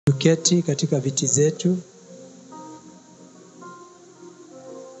Tuketi katika viti zetu.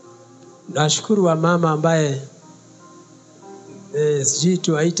 Nashukuru wa mama ambaye sijui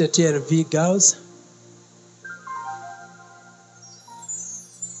tuwaite TRV girls.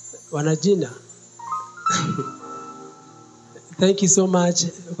 Wanajina. Thank you so much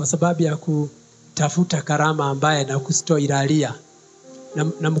kwa sababu ya kutafuta karama ambaye na kustoiralia.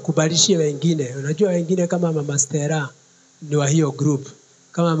 Na mkubalishie wengine. Unajua wengine kama Mama Stella ni wa hiyo group.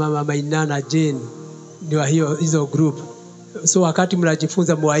 Kama Mama Mainana Jane ni wa hizo group. So wakati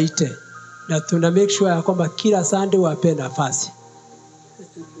mnajifunza muwaite. Na tuna make sure ya kwamba kila Sunday wape nafasi.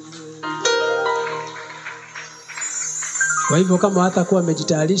 Kwa hivyo kama hata kuwa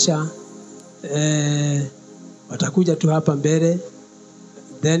wamejitayarisha watakuja tu hapa mbele,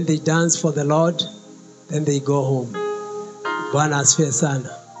 then they dance for the Lord, then they go home. Bwana asifiwe sana.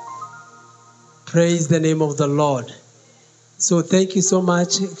 Praise the name of the Lord. So thank you so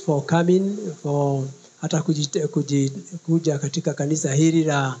much for coming, for hata kuja katika kanisa hili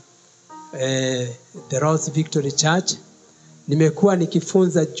la The Rose Victory Church. Nimekuwa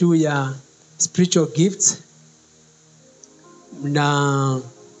nikifunza juu ya spiritual gifts. Na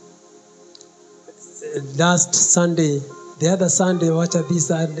last Sunday, the other Sunday,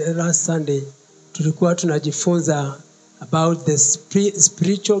 last Sunday, tulikuwa tunajifunza about the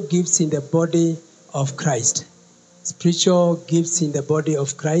spiritual gifts in the body of Christ. Spiritual gifts in the body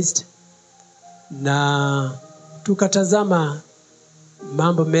of Christ. Na tukatazama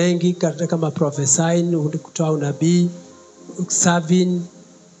mambo mengi kama prophesying, kutoa unabii, serving.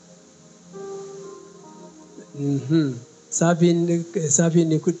 Serving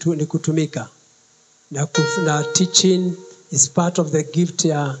ni kutumika. Na teaching is part of the gift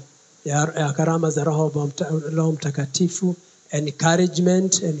ya karama za Roho Mtakatifu.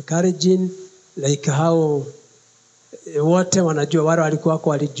 Encouraging, like how wote wanajua, wale walikuwa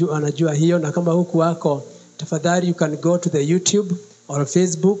wanajua hiyo. Na kama huku wako, tafadhali you can go to the YouTube or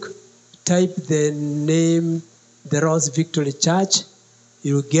Facebook, type the name The Rose Victory Church.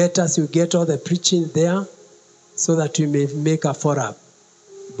 You'll get us, you get all the preaching there, so that we may make a follow-up.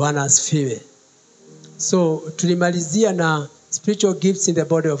 Bwana asifiwe. So tulimalizia na spiritual gifts in the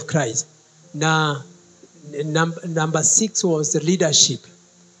body of Christ. Na number 6 was leadership.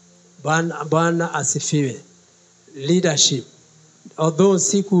 Bwana asifiwe. Leadership. Although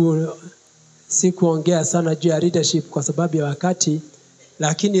sikuongea sana juu ya leadership kwa sababu ya wakati,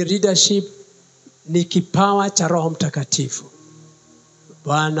 lakini leadership ni kipawa cha Roho Mtakatifu.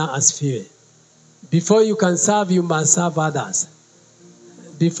 Bwana asifiwe. Before you can serve, you must serve others.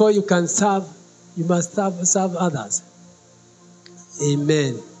 Before you can serve, you must serve others.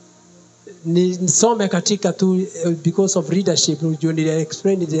 Amen. Nisome katika tu, because of leadership, you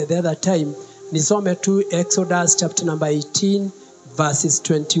explained it the other time. Nisome tu Exodus chapter number 18, verses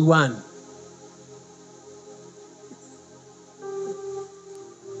 21.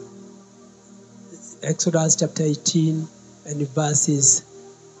 Exodus chapter 18 and verses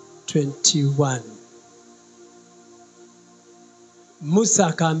 21. Musa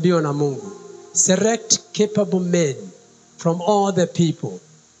akaambiwa na Mungu, select capable men from all the people,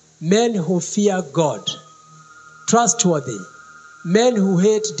 men who fear God, trustworthy, men who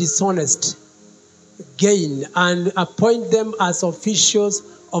hate dishonest gain, and appoint them as officials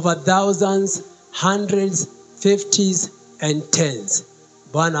over thousands, hundreds, fifties, and tens.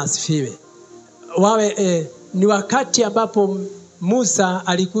 Bwana asifiwe. Wawe ni wakati ambapo Musa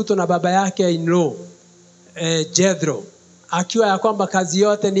alikutwa na baba yake in-law, Jethro, akiwa ya kwamba kazi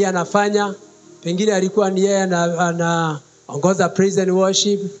yote ni anafanya. Pengine alikuwa ni yeye anaongoza praise and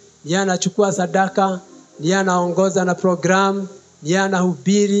worship, ni anachukua sadaka, ni anaongoza na program, ni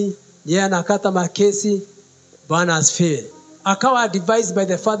anahubiri, ni anakata makesi. Bwana asifiwe. Akawa advised by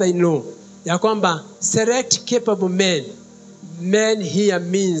the father-in-law ya kwamba select capable men. Men here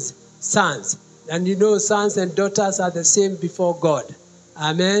means sons. And you know, sons and daughters are the same before God.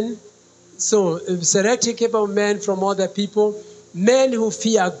 Amen. So, select capable men from all the people, men who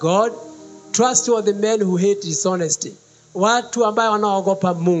fear God, trustworthy men who hate dishonesty. Watu ambaye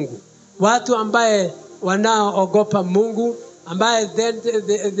wanaogopa Mungu. Watu ambaye wanaogopa Mungu, ambaye then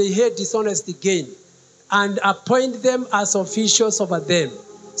they hate dishonesty gain. And appoint them as officials over them,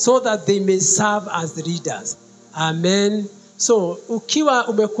 so that they may serve as leaders. Amen. So, ukiwa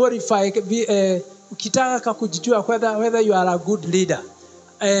umequalify, ukitaka kujijua whether you are a good leader,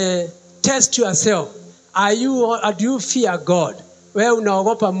 test yourself. Do you fear God? Wewe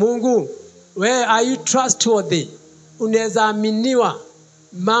unaogopa Mungu? Where are you trustworthy? Unaweza aminiwa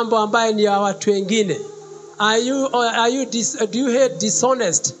mambo ambayo ni ya watu wengine? Do you hate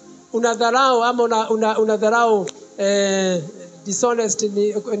dishonest? Unadharau ama unadharau dishonest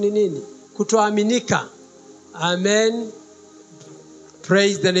ni nini? Kutoaminika. Amen.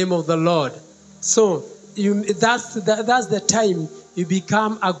 Praise the name of the Lord. So that's the time you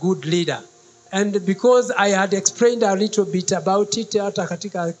become a good leader. And because I had explained a little bit about it hata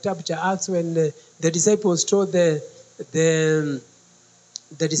katika kitabu cha Acts, when the disciples told the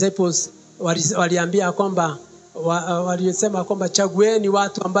disciples, waliambia kwamba walisema kwamba chagueni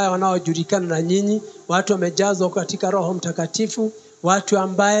watu ambao wanaojulikana na nyinyi, watu wamejazwa katika Roho Mtakatifu, watu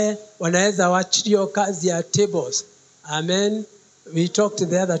ambaye wanaweza waachilia kazi ya tables. Amen. We talked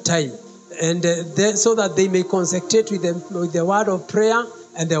the other time, and so that they may consecrate with the word of prayer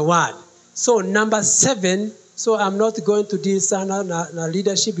and the word. So number 7, so I'm not going to deal sana na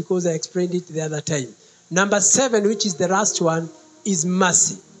leadership because I explained it the other time. Number 7, which is the last one, is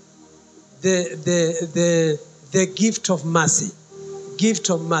mercy. The gift of mercy. Gift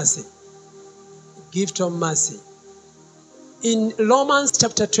of mercy. Gift of mercy. In Romans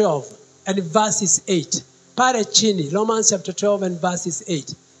chapter 12 and verses 8. Pale chini, Romans chapter 12 and verses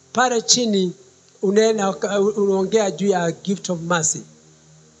 8. Pale chini unaongea juu ya gift of mercy.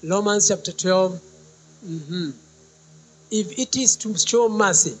 Romans chapter 12. If it is to show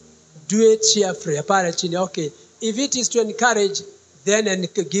mercy, do it cheerfully. Pale chini, okay. If it is to encourage, then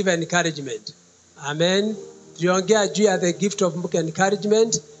give encouragement. Amen. Tuliongea juu ya the gift of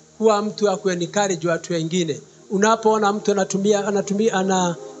encouragement, kuwa mtu wa kuencourage watu wengine. Unapoona mtu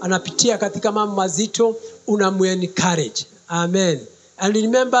anapitia katika mambo mazito, unamuencourage. Amen. And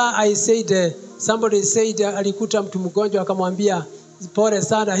remember I said, somebody said, alikuta mtu mgonjwa akamwambia, pole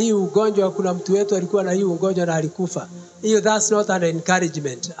sana, hii ugonjwa, kuna mtu wetu alikuwa na hii ugonjwa na alikufa. That's not an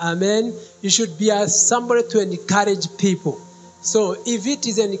encouragement. Amen. You should be somebody to encourage people. So if it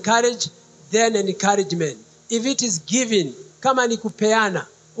is encourage, then encouragement. If it is giving, kama ni kupeana,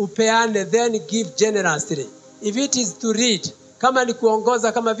 upeane, then give generously. If it is to read, kama ni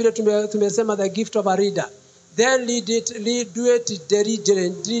kuongoza, kama vile tumesema the gift of a reader, then do it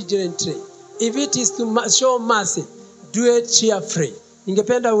diligently. If it is to show mercy, do it cheerfully.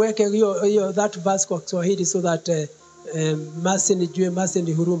 Ningependa uweke hiyo that verse kwa Kiswahili so that mercy nijue, mercy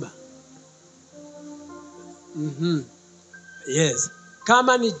ni huruma. Yes.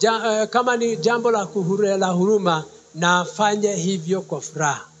 Kama ni jambo la huruma, na afanye hivyo kwa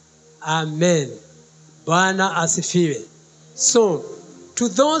furaha. Amen. Bwana asifiwe. So, to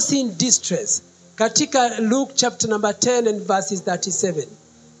those in distress, katika Luke chapter number 10 and verses 37.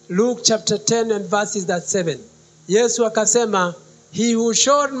 Luke chapter 10 and verses 37. Yesu akasema, he who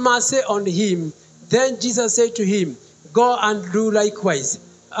showed mercy on him, then Jesus said to him, go and do likewise.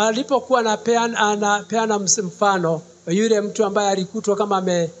 Alipokuwa anapeana mfano yule mtu ambaye alikutwa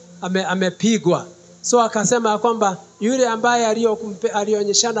kama amepigwa. So akasema kwamba yule ambaye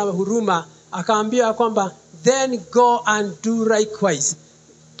alionyeshana huruma, akaambia kwamba then go and do likewise.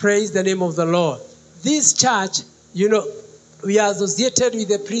 Praise the name of the Lord. This church, we are associated with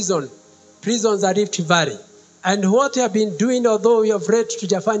the prisons at Rift Valley. And what we have been doing, although we have read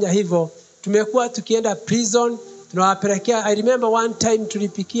tujafanya hivyo, tumekuwa tukienda prison, tunawapelekea. I remember one time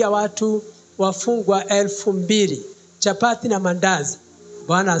tulipikia watu wafungwa 2,000 chapati na mandazi.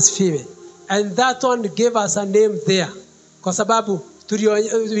 Bwana asifiwe. And that one gave us a name there, kwa sababu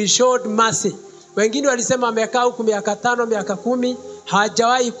we showed mercy. Wengine walisema amekaa huku miaka 5, miaka 10,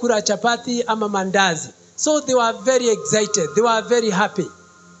 hawajawahi kula chapati ama mandazi. So they were very excited. They were very happy.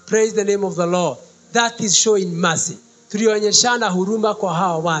 Praise the name of the Lord. That is showing mercy. Tulionyeshana huruma kwa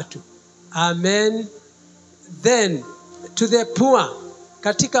hawa watu. Amen. Then, to the poor,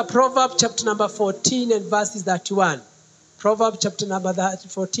 katika Proverbs chapter number 14 and verses 31. Proverbs chapter number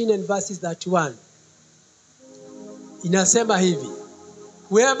 14 and verses 31. Inasema hivi,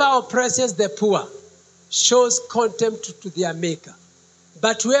 whoever oppresses the poor shows contempt to their maker,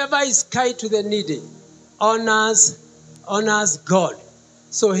 but whoever is kind to the needy honors God.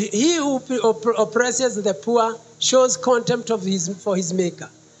 So he who oppresses the poor shows contempt for his maker,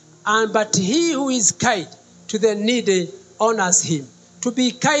 but he who is kind to the needy honors him. To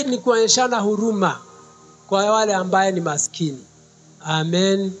be kind ni kuonyeshana huruma kwa wale ambaye ni maskini.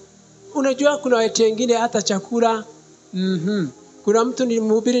 Amen. Unajua kuna watu wengine hata chakula. Kuna mtu ni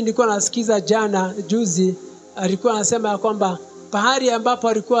mhubiri nilikuwa nasikiza juzi, alikuwa anasema kwamba pahali ambapo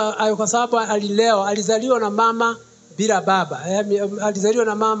alikuwa, kwa sababu alizaliwa na mama bila baba. Alizaliwa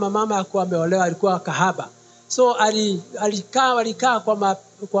na mama alikuwa ameolewa, alikuwa kahaba. So alikaa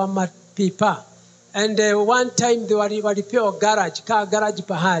kwa mapipa. And one time walipewa garage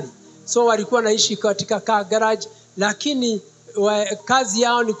pahali. So walikuwa naishi katika garage, lakini kazi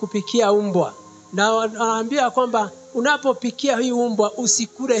yao ni kupikia umbwa. Na wanaambia kwamba unapopikia hii umbwa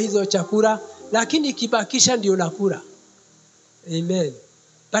usikule hizo chakula, lakini kibakisha ndio unakula. Amen.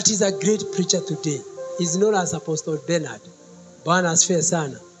 But he's a great preacher today. He's known as Apostle Bernard. Bwana asifiwe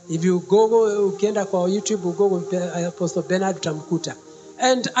sana. If you Google, ukienda kwa YouTube, Google Apostle Bernard utamkuta.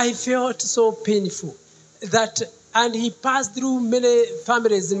 And I felt so painful that, and he passed through many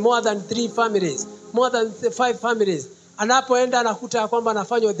families, more than 3 families, more than 5 families. Anapoenda anakuta kwamba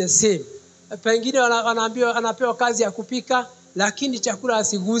anafanywa the same. Pengine anaambiwa anapewa kazi ya kupika, lakini chakula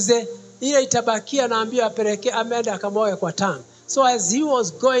asiguze. Ile itabakia anaambiwa apeleke ameenda akamwaga kwa tang. So as he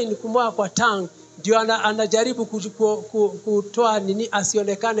was going kumwaga kwa tang, ndio anajaribu kutoa nini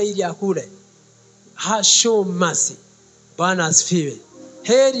asionekane ili akule. Show mercy. Bwana asifiwe.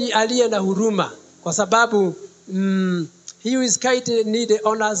 Heri aliye na huruma, kwa sababu he who is kind need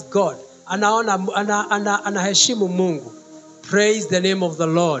honors God. Anaheshimu Mungu. Praise the name of the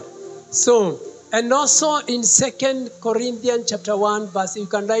Lord. So, and also in 2 Corinthians chapter 1 verse, you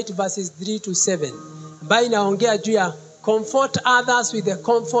can write verses 3 to 7. Ambayo inaongea juu ya comfort others with the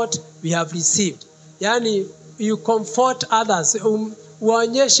comfort we have received. Yani, you comfort others,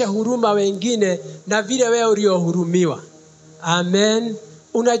 uonyeshe huruma wengine na vile wewe uliohurumiwa. Amen.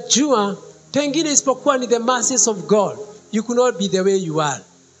 Unajua, pengine isipokuwa ni the mercies of God, you could not be the way you are.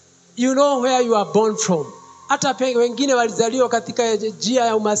 You know where you are born from. Hata wengine walizaliwa katika njia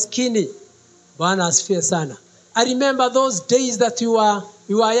ya umaskini. Bwana asifiwe sana. I remember those days that we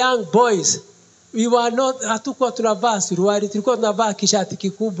were young boys. We were not, hatukuwa tunavaa suruali, tulikuwa tunavaa kishati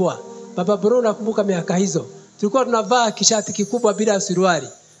kikubwa. Baba Bruno nakumbuka miaka hizo. Tulikuwa tunavaa kishati kikubwa bila suruali.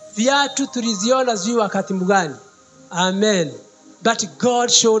 Viatu tuliziona sijui wakati mgani. Amen. But God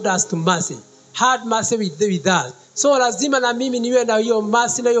showed us to mercy. Had mercy with us. So lazima na mimi niwe na hiyo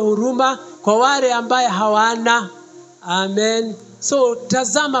mercy na hiyo huruma kwa wale ambaye hawana. Amen. So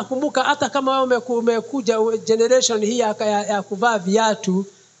tazama, kumbuka hata kama wewe umekuja generation hii ya kuvaa viatu.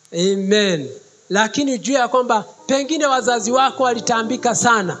 Amen. Lakini ujue ya kwamba pengine wazazi wako walitambika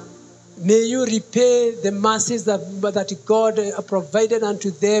sana. May you repay the mercies that God provided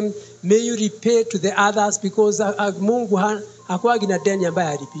unto them. May you repay to the others, because Mungu hakuagi na deni ambaye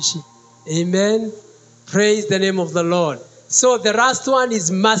alipishi. Amen. Praise the name of the Lord. So the last one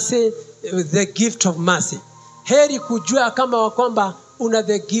is mercy, the gift of mercy. Heri kujua kama kwamba una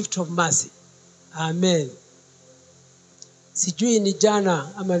the gift of mercy. Amen. Sijui ni jana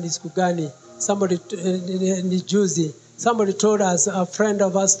ama ni siku gani, ni juzi, somebody told us, a friend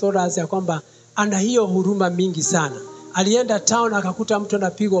of us told us ya kwamba ana hiyo huruma mingi sana. Alienda town akakuta mtu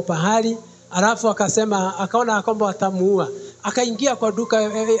anapigwa pahali, alafu akasema akaona kwamba watamuua. Akaingia kwa duka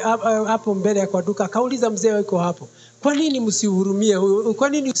hapo mbele kwa duka, akauliza mzee yuko hapo, kwa nini msihurumie huyu? Kwa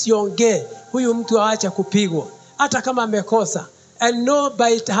nini usiongee huyu mtu aache kupigwa hata kama amekosa? And no,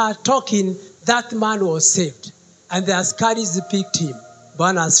 by her talking that man was saved, and the askaris picked him.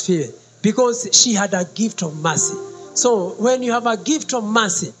 Bwana asifiwe. Because she had a gift of mercy. So when you have a gift of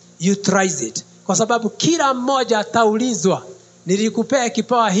mercy, you try it. Kwa sababu kila mmoja ataulizwa, nilikupea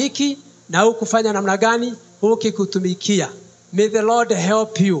kipawa hiki na hukufanya namna gani, hukikutumikia. May the Lord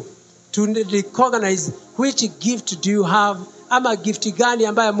help you to recognize which gift do you have, ama gift gani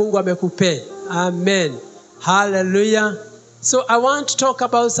ambayo Mungu amekupea. Amen. Hallelujah. So I want to talk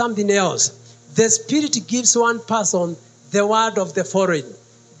about something else. The Spirit gives one person the word of the foreign.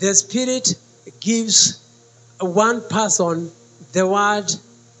 The Spirit gives one person the word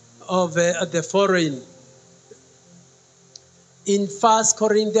of the foreign. In 1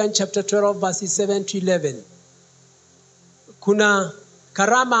 Corinthians chapter 12 verses 7 to 11. Kuna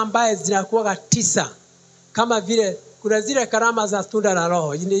karama ambaye zinakuwa 9. Kama vile kuna zile karama za tunda la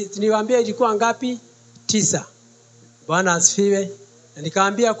Roho. Niwaambia ilikuwa ngapi? 9. Bwana asifiwe.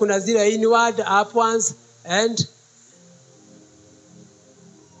 Nikaambia kuna zile inward, upwards and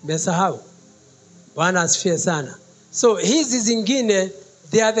mesahau. Bwana asifiwe sana. So hizi zingine,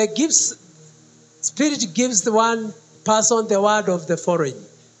 they are the gifts. Spirit gives the one person the word of the foreign.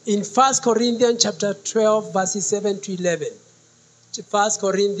 In 1 Corinthians chapter 12 verses 7 to 11. 1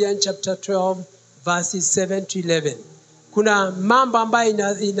 Corinthians chapter 12 verses 7 to 11. Kuna mambo ambayo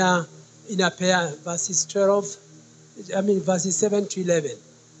inapea verses 12, verses 7 to 11.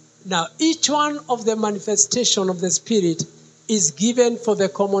 Now, each one of the manifestation of the Spirit is given for the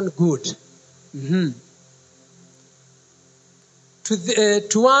common good.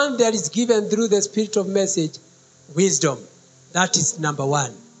 To one there is given through the Spirit of message, wisdom. That is number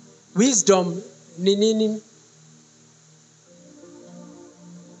 1. Wisdom ni nini?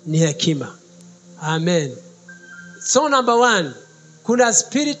 Ni hekima. Amen. So number 1, kuna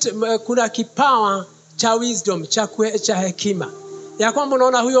spirit, kuna kipawa cha wisdom, cha hekima. Ya kwamba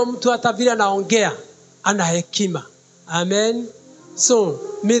unaona huyo mtu hata vile anaongea ana hekima. Amen. So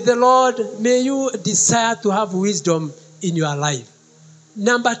may the Lord, may you desire to have wisdom in your life.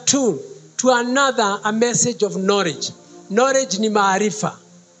 Number 2, to another, a message of knowledge. Knowledge ni maarifa.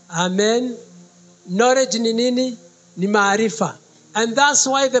 Amen. Knowledge ni nini? Ni maarifa. And that's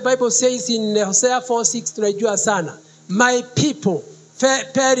why the Bible says in Hosea 4:6, tunajua sana, my people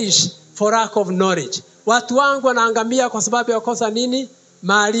perish for lack of knowledge. Watu wangu wanaangamia kwa sababu ya kukosa nini?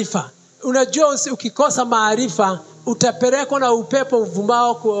 Maarifa. Unajua ukikosa maarifa, utapelekwa na upepo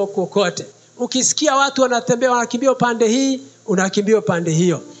uvumao kokote. Ukisikia watu wanatembea wanakimbia upande hii, unakimbia upande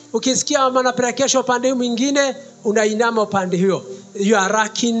hiyo. Ukisikia wanapelekesha upande mwingine, unainama upande hiyo. You are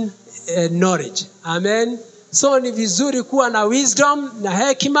lacking knowledge. Amen. So ni vizuri kuwa na wisdom na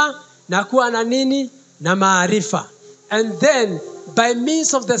hekima na kuwa na nini? Na maarifa. And then by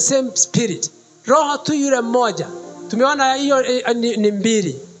means of the same spirit, roho tu yule mmoja. Tumeona hiyo ni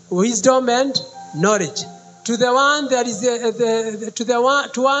mbili, wisdom and knowledge. To one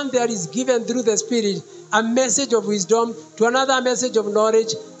there is given through the spirit a message of wisdom, to another a message of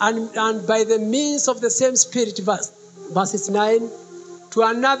knowledge, and by the means of the same spirit, verses 9, to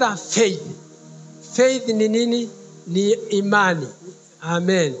another faith. Faith ni nini? Ni imani.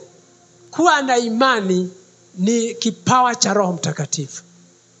 Amen. Kuwa na imani ni kipawa cha Roho Mtakatifu.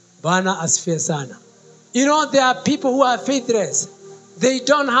 Bwana asifiwe sana. You know, there are people who are faithless. They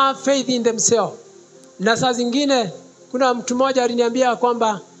don't have faith in themselves. Na saa zingine kuna mtu mmoja aliniambia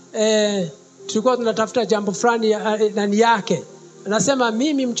kwamba tulikuwa tunatafuta jambo fulani ndani yake. Anasema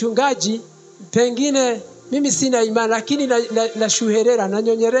mimi mchungaji, pengine mimi sina imani, lakini na shuherera na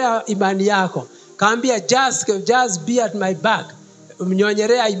nyonyerea imani yako. Kaambia just be at my back.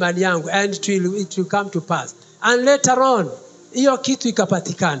 Mnyonyerea imani yangu and it will come to pass. And later on hiyo kitu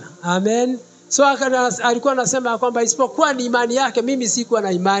ikapatikana. Amen. So alikuwa anasema kwamba isipokuwa ni imani yake, mimi sikuwa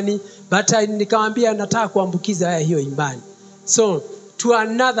na imani, but nikamwambia nataka kuambukiza hiyo imani. So to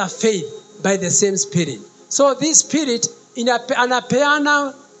another faith by the same spirit. So this spirit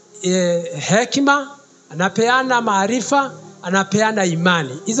anapeana hekima, anapeana maarifa, anapeana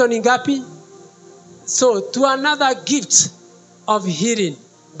imani. Hizo ni ngapi? So to another gift of healing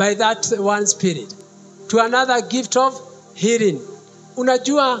by that one spirit. To another gift of healing.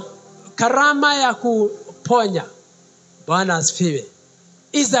 Unajua karama ya kuponya, Bwana asifiwe,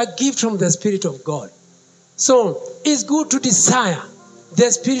 is a gift from the Spirit of God. So it's good to desire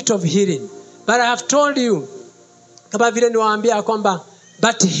the spirit of healing. But I have told you, kama vile niwaambia kwamba,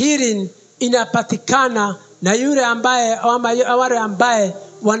 but healing inapatikana na yule ambaye wale ambaye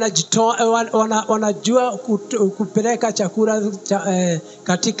wanajua kupeleka chakula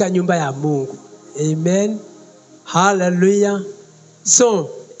katika nyumba ya Mungu. Amen. Hallelujah. So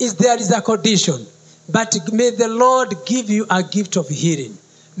there is a condition, but may the Lord give you a gift of healing.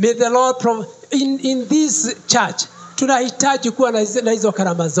 May the Lord in this church tunahitaji kuwa na hizo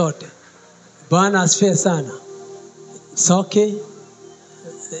karama zote. Bwana asifiwe sana. It's okay.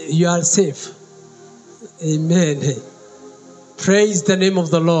 You are safe. Amen. Praise the name of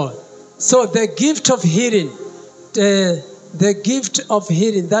the Lord. So the gift of healing, the gift of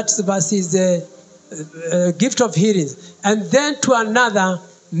healing, that's the verse is the gift of healing. And then to another,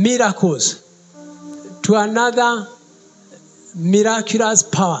 miracles. To another, miraculous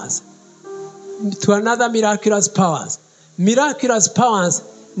powers. To another, miraculous powers. Miraculous powers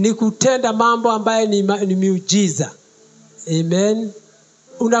ni kutenda mambo ambaye ni miujiza. Amen.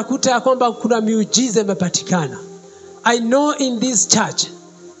 Unakuta kwamba kuna miujiza imepatikana. I know in this church,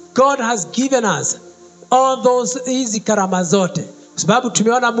 God has given us all those hizi karama zote. Sababu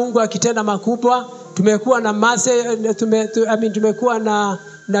tumeona Mungu akitenda makubwa, tumekuwa na tumekuwa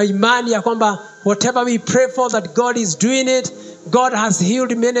na imani ya kwamba whatever we pray for that God is doing it. God has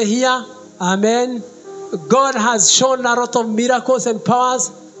healed many here. Amen. God has shown a lot of miracles and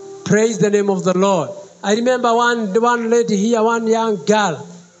powers. Praise the name of the Lord. I remember one lady here, one young girl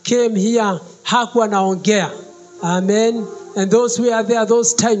came here, hakuwa naongea. Amen. And those who are there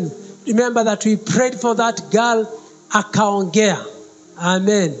those times, remember that we prayed for that girl, akaongea.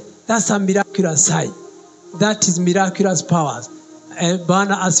 Amen. That's a miraculous sign. That is miraculous powers.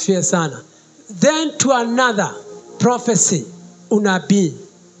 Bwana asifiwe sana. Then to another, prophecy, unabii.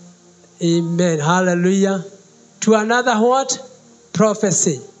 Amen. Hallelujah. To another what?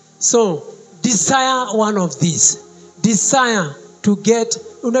 Prophecy. So, desire one of these. Desire to get,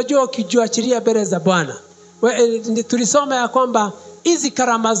 unajua ukijiachilia mbele za Bwana. Tulisoma ya kwamba hizi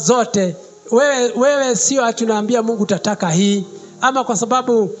karama zote, wewe sio tunaambia Mungu tataka hii, ama kwa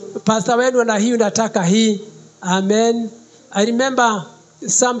sababu pastor wenu na hii unataka hii. Amen. I remember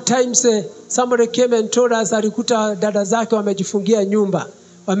sometimes somebody came and told us alikuta dada zake wamejifungia nyumba.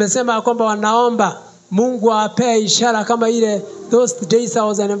 Wamesema kwamba wanaomba Mungu awapee ishara kama ile. Those days I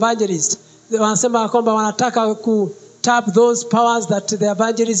was an evangelist. Wanasema kwamba wanataka tap those powers that the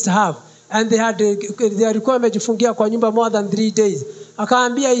evangelists have. And they walikuwa wamejifungia kwa nyumba more than 3 days.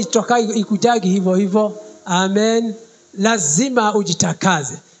 Akaambia itoka ikujagi hivyo hivyo. Amen. Lazima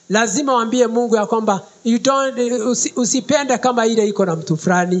ujitakaze. Lazima waambie Mungu ya kwamba usipende kama ile iko na mtu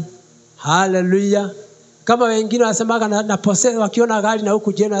fulani. Hallelujah. Kama wengine wasemaga na possess, wakiona gari na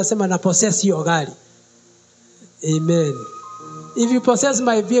huku jana wasema na possess hiyo gari. Amen. If you possess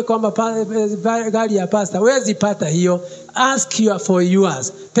my vehicle kama gari ya pastor, huwezi pata hiyo. Ask you for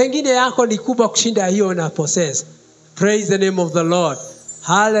yours. Pengine yako ni kubwa kushinda hiyo na possess. Praise the name of the Lord.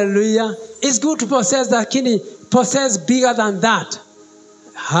 Hallelujah. It's good to possess, lakini possess bigger than that.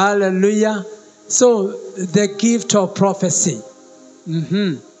 Hallelujah. So the gift of prophecy.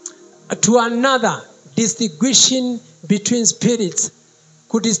 To another, distinguishing between spirits.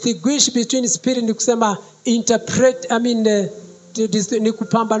 Kudistinguish between spirit ni kusema interpret, ni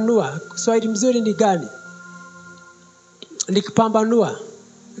kupambanua. Swahili mzuri ni gani? Ni kupambanua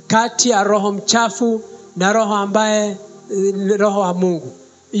kati ya roho mchafu na roho ambaye roho wa Mungu.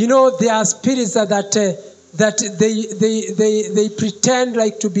 You know, there are spirits that they pretend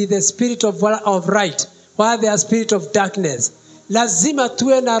like to be the spirit of right, while they are spirit of darkness. Lazima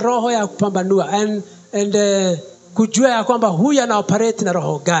tuwe na roho ya kupambanua and kujua ya kwamba huyu ana operate na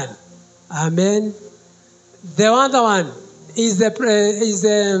roho gani. Amen. The other one is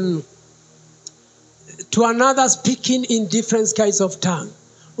to another speaking in different kinds of tongue.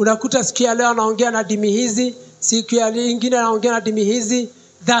 Unakuta siku ya leo anaongea na dimi hizi, siku ya nyingine anaongea na dimi hizi.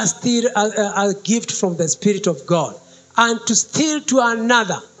 That's still a gift from the Spirit of God. And to still to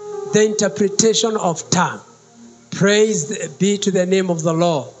another, the interpretation of tongue. Praise be to the name of the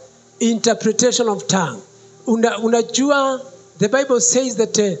Lord. Interpretation of tongue. Unajua, the Bible says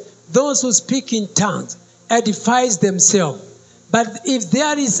that those who speak in tongues edifies themselves. But if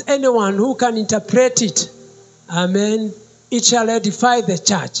there is anyone who can interpret it, amen, it shall edify the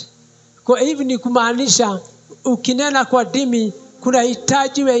church. Kwa hivyo ni kumaanisha, ukinena kwa dimi, kuna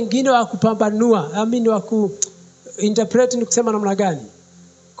hitaji wengine wa kupambanua. Wa interpret ni kusema namna gani?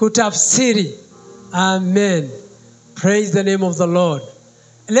 Kutafsiri. Amen. Praise the name of the Lord.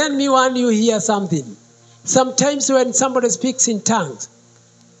 Let me warn you here something. Sometimes when somebody speaks in tongues,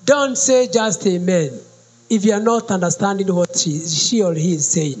 don't say just amen if you are not understanding what she or he is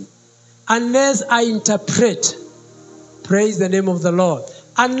saying. Unless I interpret, praise the name of the Lord.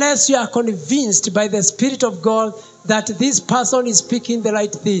 Unless you are convinced by the Spirit of God that this person is speaking the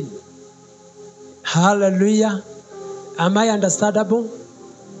right thing. Hallelujah. Am I understandable?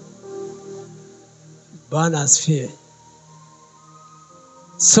 Bwana asifiwe.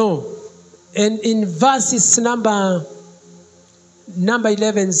 So, and in verses number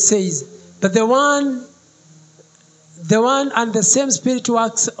 11 says, but the one and the same Spirit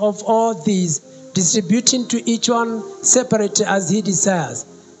works of all these, distributing to each one separately as he desires.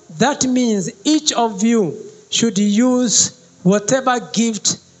 That means each of you should use whatever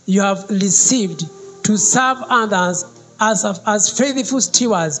gift you have received to serve others as faithful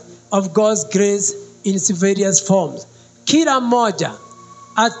stewards of God's grace in its various forms. Kila mmoja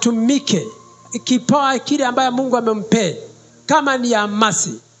atumike kipawa kile ambayo Mungu amempea, kama ni ya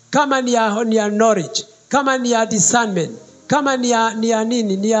mercy, kama ni ya knowledge, kama ni ya discernment, kama ni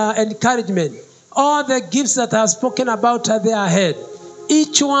ya encouragement. All the gifts that I have spoken about are there ahead.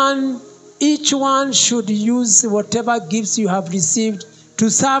 Each one should use whatever gifts you have received to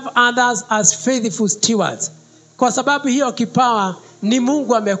serve others as faithful stewards. Kwa sababu hiyo kipawa ni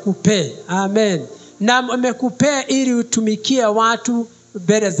Mungu amekupea. Amen. Na amekupea ili utumikie watu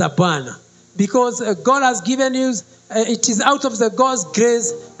mbele za Bwana. Because God has given you, it is out of the God's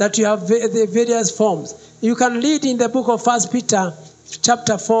grace that you have the various forms. You can read in the book of 1 Peter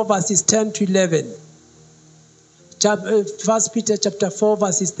chapter 4 verses 10 to 11. 1 Peter chapter 4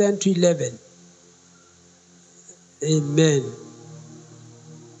 verses 10 to 11. Amen.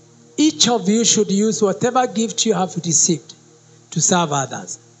 Each of you should use whatever gift you have received to serve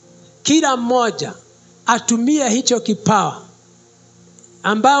others. Kila mmoja atumie hicho kipawa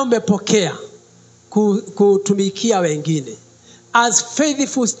ambao umepokea kutumikia wengine as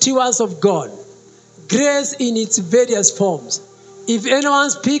faithful stewards of God. Grace in its various forms. If anyone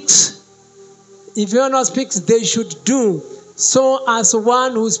speaks, they should do so as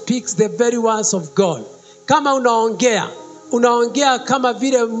one who speaks the very words of God. Kama unaongea kama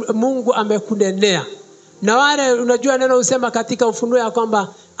vile Mungu amekunenea. Na wale unajua neno usema katika Ufunuo ya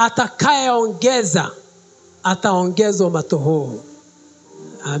kwamba atakayeongeza ataongezwa matoho.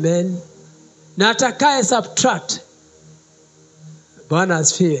 Amen. Na atakaye subtract, Bwana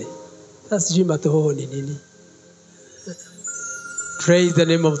asifiwe, sasa sijui matoho ni nini. Praise the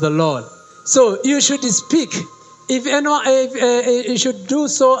name of the Lord. So you should speak If anyone he should do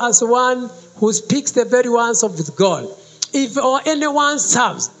so as one who speaks the very words of God. If anyone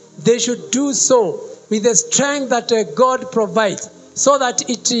serves, they should do so with the strength that God provides, so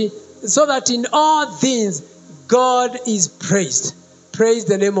that in all things God is praised. Praise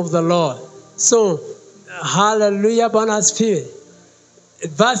the name of the Lord. So, hallelujah, Bwana asifiwe.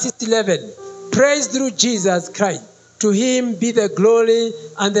 Verse 11. Praise through Jesus Christ. To him be the glory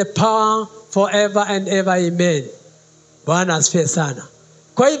and the power forever and ever. Amen. Bwana asifiwe sana.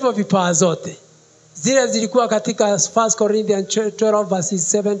 Kwa hivyo vipawa zote zile zilikuwa katika 1 Corinthians 12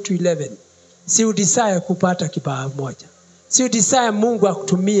 verses 7 to 11. Si udesire kupata kipawa moja. Si udesire Mungu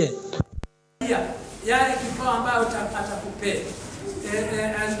akutumie yale kipawa ambayo atakupea.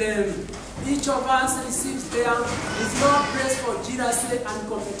 And each of us receives there is no place for jealousy and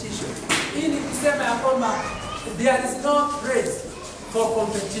competition. In kusema ya kwamba there is no place for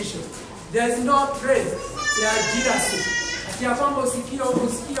competition. There is no place for jealousy. Ati ya kwamba usikie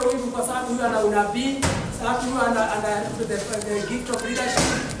wivu kwa sababu huyu ana unabii, sababu huyu ana the gift of leadership,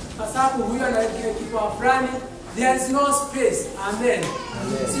 kwa sababu huyu ana kipawa fulani. There is no space. Amen.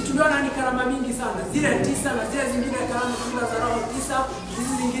 Si tuliona ni karama mingi sana. Zile 9 na zile zingine karama kila za roho 9,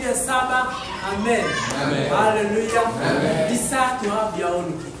 hizi zingine 7. Amen. Amen. Hallelujah. Desire to have your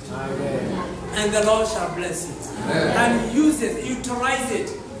own gift. Amen. And the Lord shall bless it. Amen. And use it, utilize it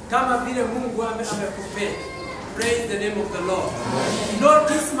kama vile Mungu amekupea. Praise the name of the Lord.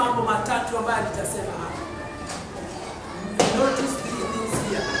 Notice mambo matatu ambayo nitasema hapa. Notice 3 things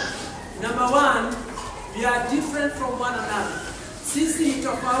here. Number 1, we are different from one another. Sisi ni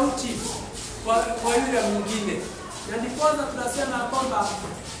tofauti kwa yule mwingine. Na ndiposa tunasema kwamba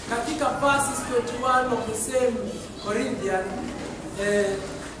katika verses 21 of the same Corinthians,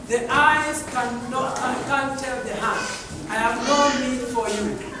 the eyes can't tell the hand, I have no need for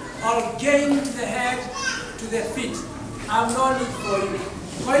you. Or gain to the head, to the feet, I have no need for you.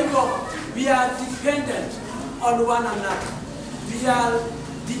 Kwa hivyo, we are dependent on one another. We are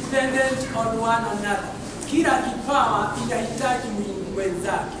dependent on one another. Kila kipawa inahitaji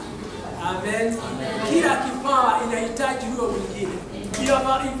mwenzake. Amen. Kila kipawa inahitaji huyo mwingine. If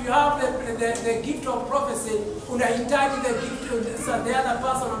you have the gift of prophecy, unahitaji the other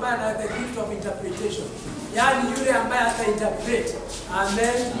person ambaye ana the gift of interpretation. Yani yule ambaye ata-interpret.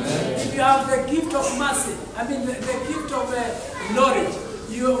 Amen. If you have the gift of mercy, I mean the gift of knowledge,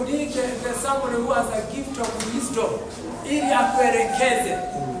 you need someone who has a gift of wisdom ili akuelekeze.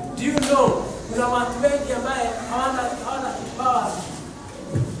 Do you know kuna watu wengi ambaye hawana kipawa?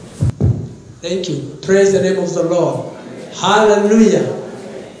 Thank you. Praise the name of the Lord. Hallelujah.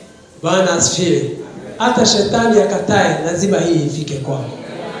 Bwana asifiwe. Hata shetani akatae, lazima hii ifike kwako.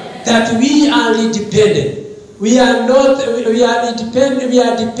 That we are independent. We are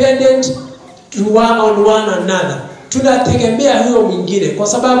dependent on one another. Tunategemea huyo mwingine kwa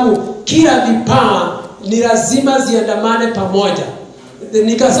sababu kila vipawa ni lazima ziandamane pamoja.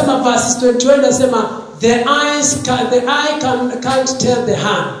 Nikasema verse 21 nasema the eye can't tell the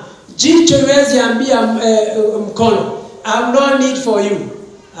hand. Jicho haiwezi ambia mkono, I have no need for you.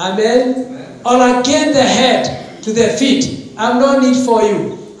 Amen. Or again the head to the feet, I have no need for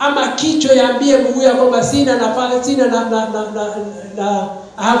you. Ama kichwa yaambie mguu ya kwamba sina nafasi,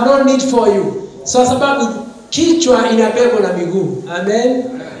 I have no need for you. So sababu kichwa inabebwa na miguu.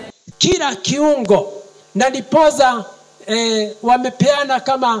 Amen. Kila kiungo na ndipoza wamepeana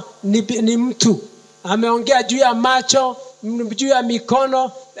kama ni mtu. Ameongea juu ya macho, juu ya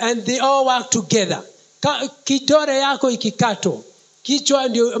mikono, and they all work together. Kidole yako ikikato, kichwa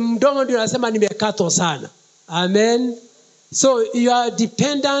ndio, mdomo ndio unasema nimekato sana. Amen. So you are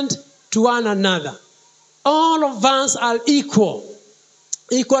dependent to one another. All of us are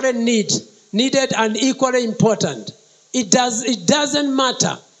equally needed and equally important. It doesn't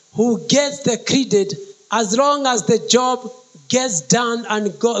matter who gets the credit as long as the job gets done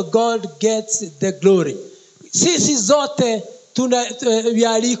and God gets the glory. Sisi zote we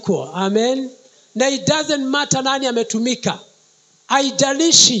are equal. Amen. Na it doesn't matter nani ametumika.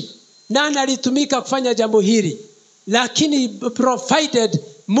 Haijalishi nani alitumika kufanya jambo hili. Lakini provided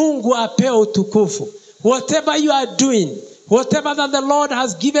Mungu apewe utukufu. Whatever you are doing, whatever that the Lord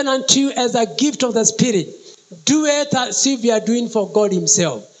has given unto you as a gift of the Spirit, do it as if you are doing for God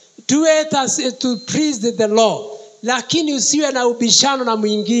himself. Do it as to please the Lord. Lakini usiwe na ubishano na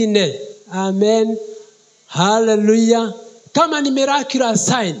mwingine. Amen. Hallelujah. Kama ni miraculous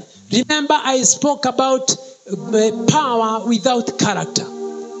sign. Remember I spoke about power without character.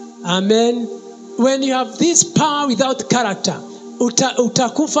 Amen. When you have this power without character,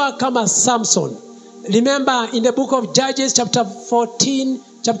 utakufa kama Samson. Remember in the book of Judges chapter 14,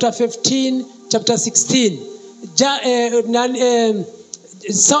 chapter 15, chapter 16.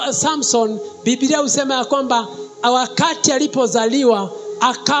 Samson, Biblia husema ya kwamba wakati alipozaliwa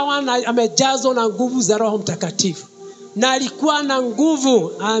akawa amejazwa na nguvu za Roho Mtakatifu. Na alikuwa na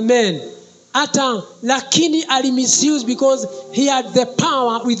nguvu, amen. Lakini alimisuse because he had the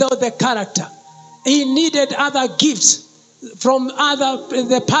power without the character. He needed other gifts from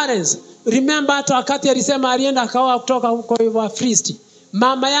the parents. Remember hata wakati alisema alienda akaoa kutoka huko Wafilisti.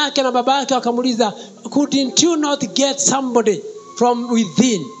 Mama yake na baba yake wakamuuliza, couldn't you not get somebody from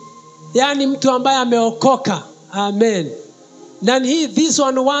within? Yani mtu ambaye ameokoka. Amen. And this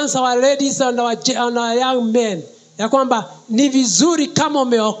one wants our ladies and our young men, ya kwamba ni vizuri kama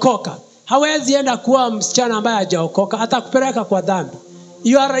umeokoka. Hawezi enda kuwa msichana ambaye hajaokoka, atakupeleka kwa dhambi.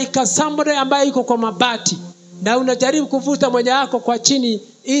 You are like somebody ambaye yuko kwa mabati na unajaribu kuvuta mwenye wako kwa chini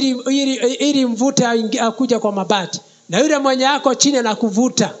ili mvute akuja kwa mabati. Na yule mwenye wako chini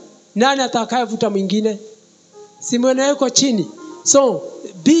anakuvuta. Nani atakayevuta mwingine? Si mwenye yuko chini. So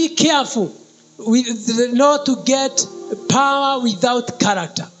be careful not to get power without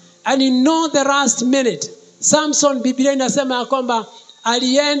character. And you know the last minute, Samson, Biblia inasema ya kwamba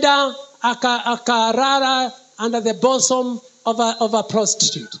alienda akarara under the bosom of a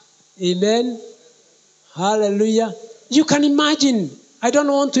prostitute. Amen. Hallelujah. You can imagine. I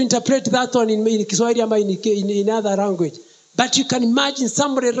don't want to interpret that one in Kiswahili or in other language. But you can imagine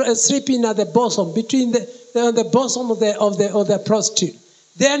somebody sleeping at the bosom, between the bosom of the prostitute.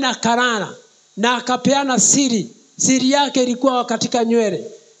 Then akarara na akapeana siri. Siri yake ilikuwa katika nywele.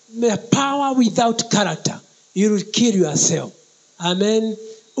 Power without character, you will kill yourself. Amen.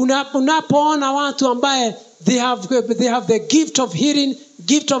 Unapoona watu ambaye they have the gift of healing,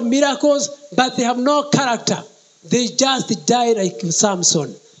 gift of miracles, but they have no character. They just die like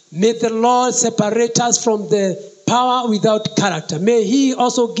Samson. May the Lord separate us from the power without character. May he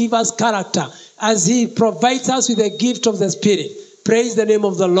also give us character as he provides us with the gift of the Spirit. Praise the name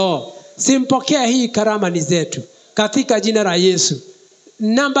of the Lord. Simpokea hii karama ni zetu katika jina la Yesu.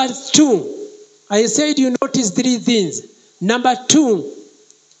 Number 2, I said you notice 3 things. Number 2,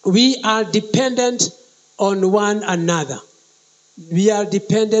 we are dependent on one another. We are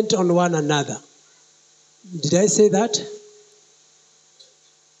dependent on one another. Did I say that?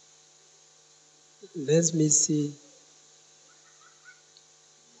 Let me see.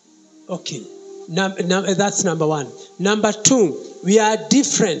 Okay. That's number 1. Number 2, we are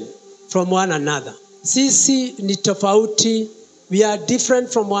different from one another. Sisi ni tofauti. We are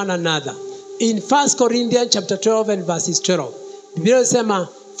different from one another. In 1 Corinthians chapter 12 and verses 12. Biblia inasema,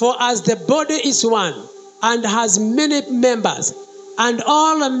 for as the body is one and has many members, and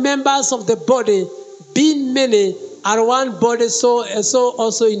all the members of the body, being many, are one body, so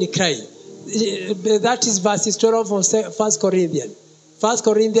also in Christ. That is verses 12 of 1 Corinthians. 1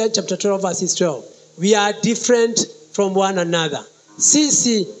 Corinthians chapter 12 verses 12. We are different from one another.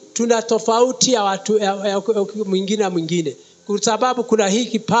 Sisi tuna tofauti ya watu mwingine mwingine. Kwa sababu kuna hii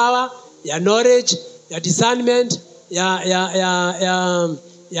kipawa ya knowledge, ya discernment,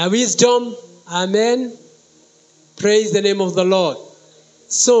 ya wisdom. Amen. Praise the name of the Lord.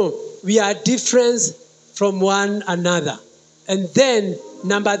 So we are different from one another. And then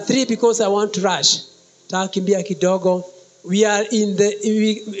number 3, because I want to rush, takimbia kidogo, we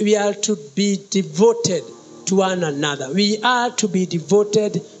are to be devoted to one another. We are to be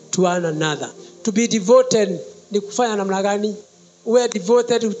devoted to one another. To be devoted ni kufanya namna gani? We are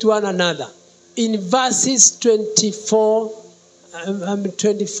devoted to one another. In verses 24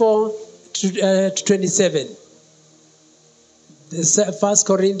 to 27. 1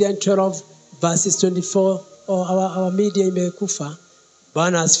 Corinthians 12 verses 24. Our media imekufa.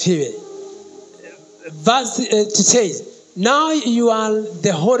 Bwana asifiwe. Verse it says, now you are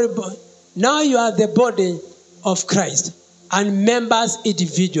the body of Christ and members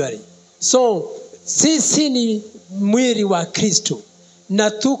individually. So sisi ni mwili wa Kristo na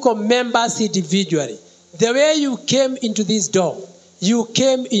tuko members individually. The way you came into this door, you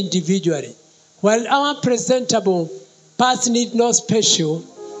came individually. While our presentable parts need no special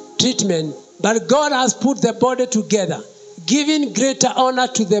treatment, but God has put the body together, giving greater honor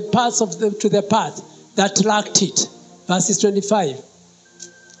to the parts that lacked it. Verses 25.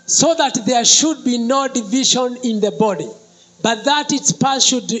 So that there should be no division in the body, but that its parts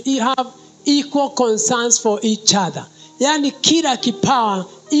should have equal concerns for each other. Yani kila kipawa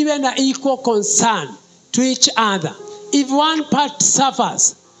iwe na equal concern to each other. If one part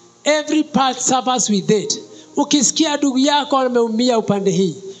suffers, every part suffers with it. Ukisikia ndugu yako ameumia upande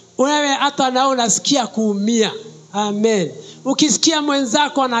hii, wewe hata nao unasikia kuumia. Amen. Ukisikia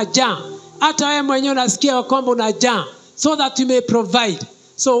mwenzako anajaa, hata wewe mwenyewe unasikia kwamba unajaa, so that you may provide.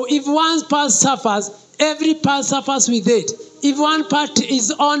 So if one part suffers, every part suffers with it. If one part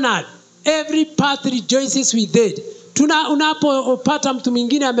is honored, every part rejoices with it. Unapopata mtu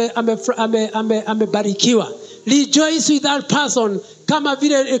mwingine amebarikiwa, rejoice with that person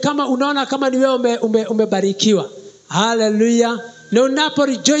kama unaona kama ni wewe umebarikiwa. Hallelujah. Na unapo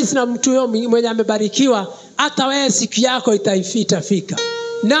rejoice na mtu huyo mwenye amebarikiwa, hata wewe siku yako itafika.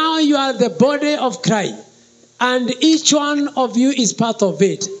 Now you are the body of Christ, and each one of you is part of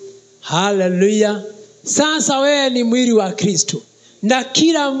it. Hallelujah. Sasa wewe ni mwili wa Kristo, na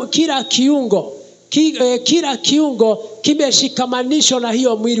kila kiungo kimeshikamanishwa na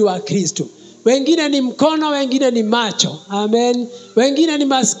hiyo mwili wa Kristo. Wengine ni mkono, wengine ni macho. Amen. Wengine ni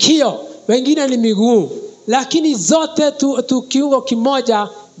masikio, wengine ni miguu. Lakini zote tu kiungo kimoja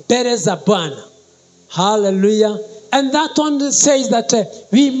mbele za Bwana. Hallelujah. And that one says that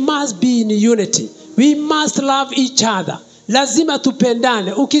we must be in unity. We must love each other. Lazima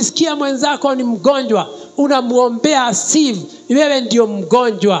tupendane. Ukisikia mwenzako ni mgonjwa, unamuombea asive, wewe ndio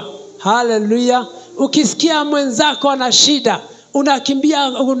mgonjwa. Hallelujah. Ukisikia mwenzako ana shida, unakimbia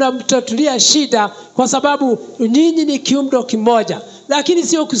unamtatulia shida, kwa sababu nyinyi ni kiumbe kimoja. Lakini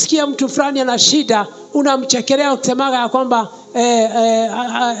sio kusikia mtu fulani ana shida unamchekelea ukisemaga ya kwamba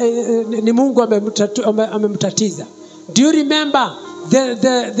ni Mungu amemtatiza. Do you remember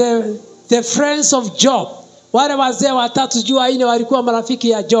the friends of Job? Wale wazee watatu juu aina walikuwa marafiki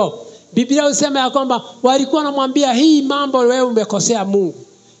ya Job. Biblia husema ya kwamba walikuwa wanamwambia hii mambo wewe umekosea Mungu.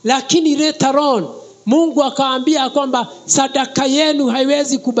 Lakini later on Mungu akawaambia kwamba sadaka yenu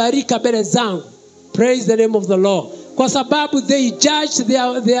haiwezi kubarika mbele zangu. Praise the name of the Lord. Kwa sababu they judged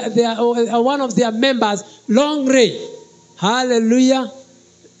their one of their members wrongly. Hallelujah.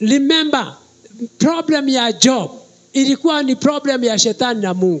 Remember, problem ya Job ilikuwa ni problem ya shetani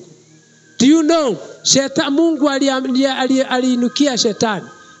na Mungu. Do you know, Mungu aliinukia shetani.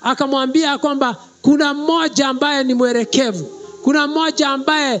 Akamwambia kwamba kuna mmoja ambaye ni mwerekevu. Kuna mmoja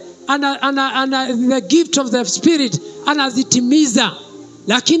ambaye ana the gift of the spirit anazitimiza.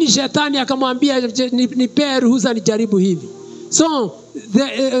 Lakini shetani akamwambia nipe ruhusa nijaribu hivi. So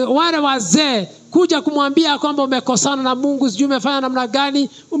wale wazee kuja kumwambia kwamba umekosana na Mungu, sijui umefanya namna gani,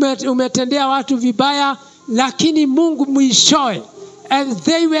 umetendea watu vibaya, lakini Mungu mwishoe, and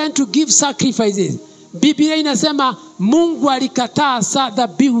they went to give sacrifices. Biblia inasema Mungu alikataa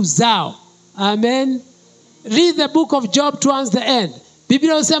dhabihu zao. Amen. Read the book of Job towards the end.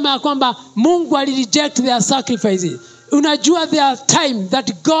 Biblia inasema kwamba Mungu alireject their sacrifices. Unajua there are time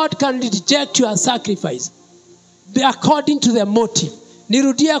that God can reject your sacrifice according to the motive.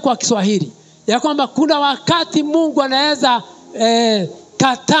 Nirudia kwa Kiswahili ya kwamba kuna wakati Mungu anaweza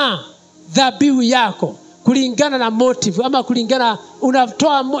kataa dhabihu yako kulingana na motive, ama kulingana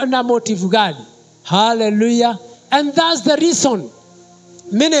unatoa na motive gani. Hallelujah. And that's the reason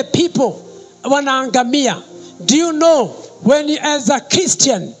many people wanaangamia. Do you know, when you, as a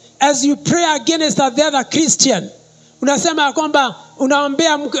Christian, as you pray against the other Christian, unasema kwamba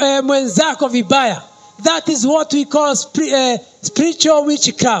unaombea mwenzako vibaya, that is what we call spiritual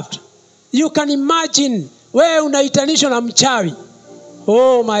witchcraft. You can imagine wewe unaitanishwa na mchawi.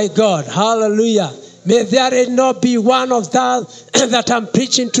 Oh my God. Hallelujah. May there not be one of that I'm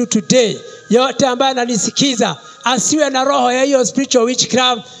preaching to today. Yote ambaye ananisikiza asiwe na roho ya hiyo spiritual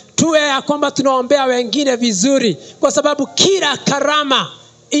witchcraft. Tuwe ya kwamba tunaombea wengine vizuri, kwa sababu kila karama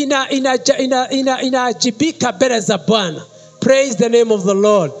inajibika mbele za Bwana. Praise the name of the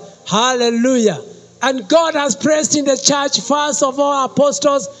Lord. Hallelujah. And God has placed in the church first of all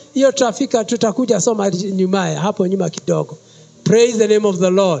apostles. Hiyo tutakuja soma nyuma hapo nyuma kidogo. Praise the name of the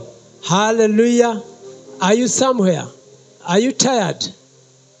Lord. Hallelujah. Are you somewhere? Are you tired?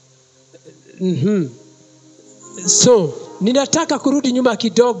 So, ninataka kurudi nyuma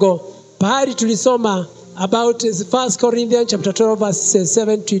kidogo. Pahali tulisoma about 1 Corinthians chapter 12 verse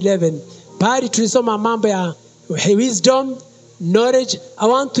 7 to 11. Pahali tulisoma mambo ya wisdom, knowledge. I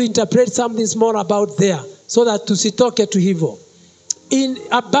want to interpret something more about there so that tusitoke tu hivyo.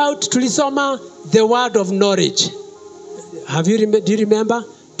 Tulisoma the word of knowledge. Do you remember?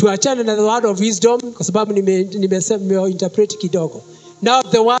 Tuachane na the word of wisdom kwa sababu nimeinterpret kidogo. Now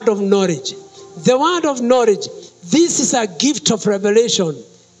the word of knowledge. The word of knowledge, this is a gift of revelation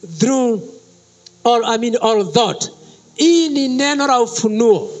through all thought. Hii ni neno la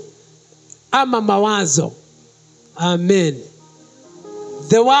ufunuo ama mawazo. Amen.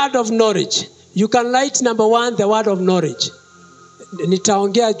 The word of knowledge. You can write number 1, the word of knowledge.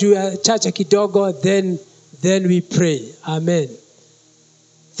 Nitaongea juu ya chache kidogo, then we pray. Amen.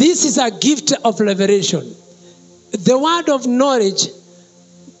 This is a gift of revelation. The word of knowledge,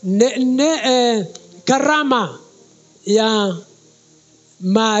 karama ya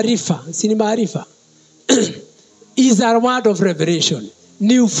maarifa, si ni maarifa. is a word of revelation.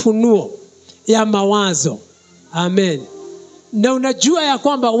 Ni ufunuo ya mawazo. Amen. Na unajua ya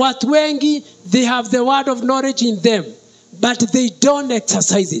kwamba watu wengi, they have the word of knowledge in them, but they don't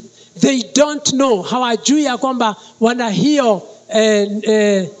exercise it. They don't know. Hawajui ya kwamba wana hiyo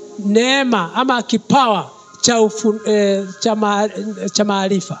neema ama kipawa cha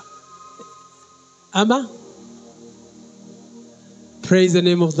maarifa. Ama? Praise the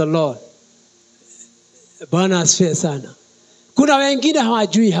name of the Lord. Bwana asifiwe sana. Kuna wengine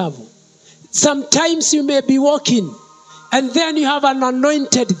hawajui hapo. Sometimes you may be walking and then you have an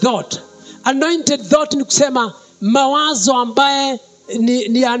anointed thought. Anointed thought ni kusema mawazo ambaye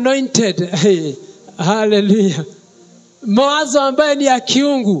ni anointed. Hallelujah. Mawazo ambaye ni ya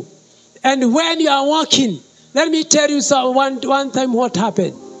kiungu. And when you are walking, let me tell you one time what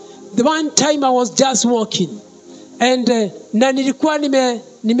happened. The one time I was just walking. And na nilikuwa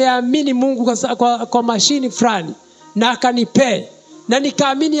nimeamini Mungu kwa mashini fulani na akanipea. Na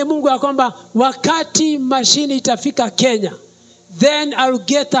nikaamini Mungu ya kwamba wakati mashini itafika Kenya, then I'll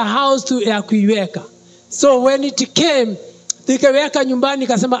get a house ya kuiweka. So when it came, nikaweka nyumbani,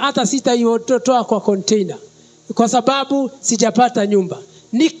 nikasema hata sitaitoa kwa container kwa sababu sijapata nyumba.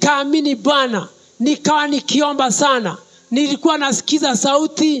 Nikaamini Bwana, nikawa nikiomba sana. Nilikuwa nasikiza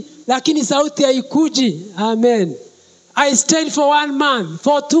sauti lakini sauti haikuji. Amen. I stayed for 1 month,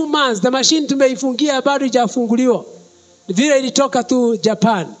 for 2 months. The machine tumeifungia bado haijafunguliwa. Vile ilitoka tu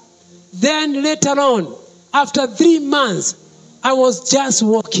Japan. Then later on, after 3 months, I was just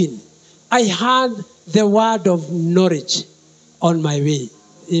walking. I had the word of knowledge on my way.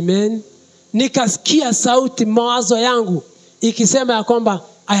 Amen. Nikasikia sauti mawazo yangu ikisema ya kwamba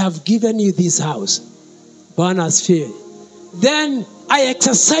I have given you this house. Bwana asifiwe. Then I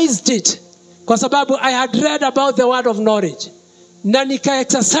exercised it kwa sababu I had read about the word of knowledge. Na nika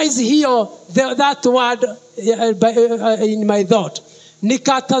exercise hiyo that word in my thought.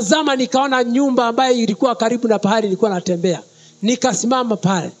 Nikatazama nikaona nyumba ambayo ilikuwa karibu na pahali nilikuwa natembea. Nikasimama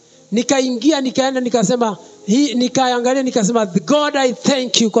pale. Nikaingia nikaenda nikasema nikaangalia nikasema God I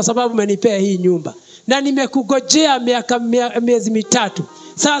thank you kwa sababu umenipea hii nyumba. Na nimekugojea miezi 3.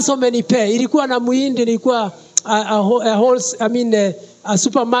 Sasa umenipea. Ilikuwa na muhindi, ilikuwa a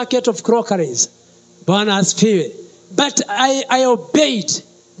supermarket of crockeries. Bwana asifiwe. But I obeyed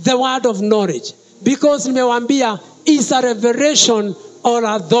the word of knowledge because nimewambia is a revelation or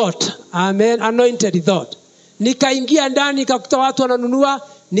a thought. Amen. Anointed thought. Nikaingia ndani nikakuta watu wananunua,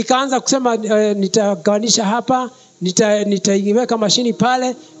 nikaanza kusema nitagawanisha hapa, nitaiweka mashini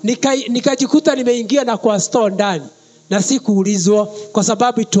pale, nikajikuta nimeingia na kwa store ndani na sikuulizwa kwa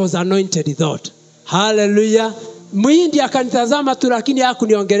sababu it was anointed thought. Hallelujah. Muhindi akanitazama tu lakini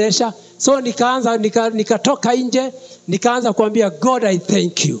hakuniongelesha. So nikatoka nje, nikaanza kuambia God I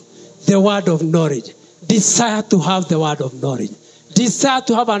thank you. The word of knowledge. Desire to have the word of knowledge. Desire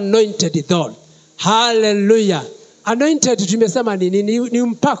to have anointed thought. Hallelujah. Anointed tumesema ni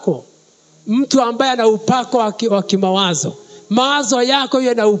mpako. Mtu ambaye ana upako wa kimawazo. Mawazo yako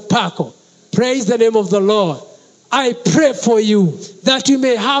yana upako. Praise the name of the Lord. I pray for you that you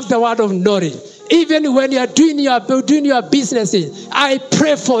may have the word of knowledge. Even when you are doing your businesses, I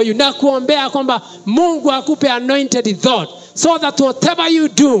pray for you. Na kuombea kwamba Mungu akupe anointed thought. So that whatever you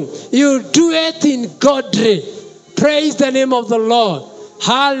do it in godly. Praise the name of the Lord.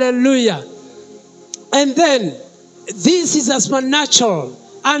 Hallelujah. And then, this is as supernatural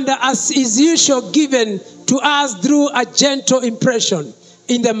and as is usual given to us through a gentle impression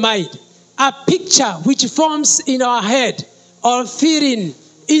in the mind. A picture which forms in our head or feeling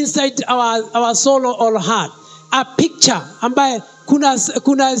inside our soul or heart. A picture ambaye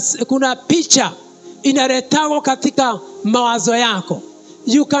kuna picha inaletwa katika mawazo yako.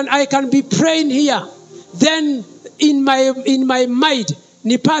 I can be praying here. Then in my mind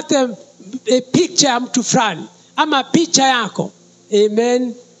nipate a picture ya mtu fulani ama picha yako.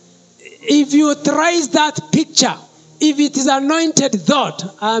 Amen. If you trace that picture, if it is anointed thought,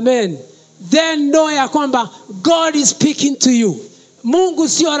 amen, then know ya kwamba God is speaking to you. Mungu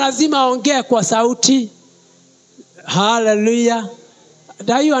sio lazima aongee kwa sauti. Hallelujah.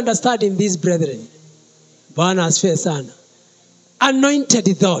 Do you understand in this, brethren? Bwana asifiwe sana.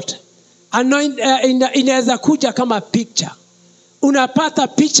 Anointed thought. Inaweza kuja kama picture. Unapata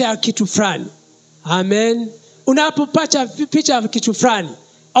picha ya kitu fulani. Amen. Unapopata picha ya kitu fulani,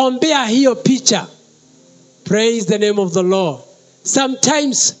 ombea hiyo picha. Praise the name of the Lord.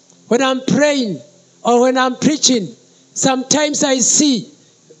 Sometimes when I'm praying or when I'm preaching, sometimes I see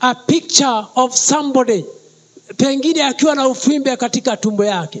a picture of somebody pengine akiwa na ufimbe katika tumbo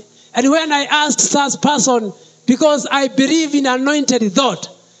yake. And when I ask such person, because I believe in anointed thought,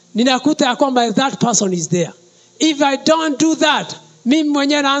 ninakuta ya kwamba that person is there. If I don't do that, mimi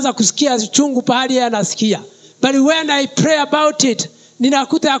mwenyewe naanza kusikia chungu pahali yeye anasikia. But when I pray about it,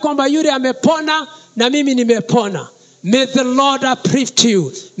 ninakuta ya kwamba yule amepona na mimi nimepona. May the Lord uplift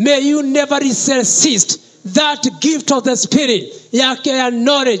you. May you never resist that gift of the Spirit ya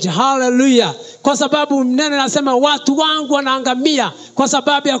knowledge. Hallelujah. Kwa sababu neno nasema watu wangu wanaangamia kwa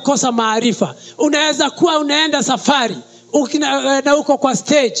sababu ya kosa maarifa. Unaweza kuwa unaenda safari, na uko kwa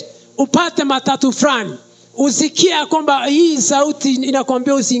stage, upate matatu fulani. Usikia kwamba hii sauti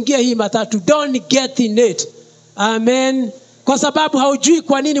inakwambia usiingie hii matatu. Don't get in it. Amen. Kwa sababu haujui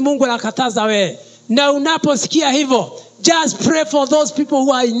kwa nini Mungu anakataza wewe. Na unaposikia hivyo, just pray for those people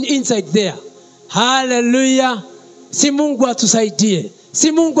who are inside there. Hallelujah. Si Mungu atusaidie.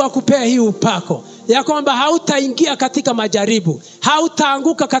 Si Mungu akupea hii upako ya kwamba hautaingia katika majaribu,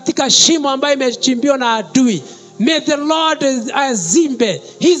 hautaanguka katika shimo ambayo imechimbiwa na adui. May the Lord azimbe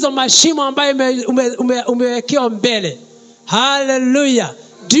hizo mashimo ambayo umewekewa mbele. Hallelujah.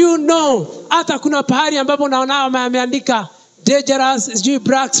 Do you know hata kuna pahali ambapo naona ameandika dangerous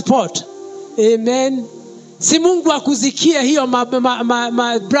black spot. Amen. Si Mungu akuzikie hiyo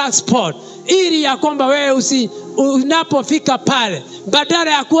black spot ili ya kwamba wewe unapofika pale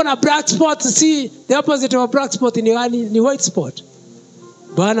badala ya kuona black spot, si the opposite of black spot ni white spot.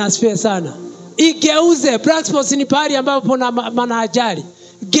 Bwana asifiwe sana. Igeuze black spot ni pahali ambapo pana ajali.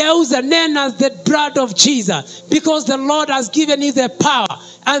 Geuza, nena the blood of Jesus, because the Lord has given you the power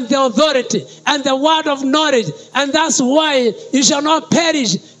and the authority and the word of knowledge, and that's why you shall not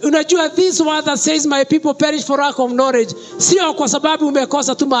perish. Unajua this word that says my people perish for lack of knowledge, sio kwa sababu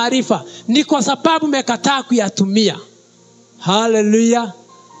umekosa tu maarifa, ni kwa sababu umekataa kuyatumia. Hallelujah.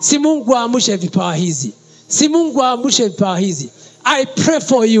 Si Mungu aamshe vipawa hizi. Si Mungu aamshe vipawa hizi. I pray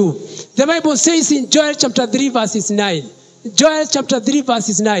for you. The Bible says in Joel chapter 3 verses 9. Joel chapter 3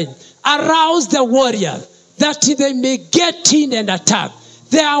 verses 9. Arouse the warrior that they may get in and attack.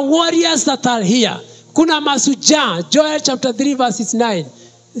 There are warriors that are here. Kuna masuja. Joel chapter 3 verses 9.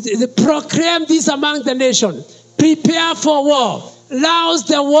 They proclaim this among the nation. Prepare for war. Rouse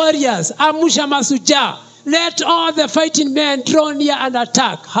the warriors. Amusha masuja. Let all the fighting men draw near and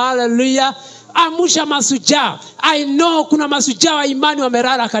attack. Hallelujah. Amusha masuja. I know kuna masuja wa imani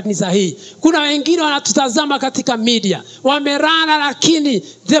wamerara kanisa hii. Kuna wengine wanatutazama katika media. Wamerara, lakini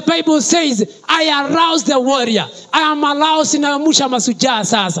the Bible says I arouse the warrior. I am aroused na amusha masuja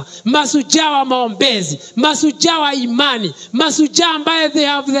sasa. Masuja wa maombezi, masuja wa imani, masuja ambaye they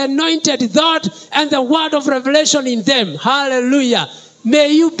have the anointed thought and the word of revelation in them. Hallelujah.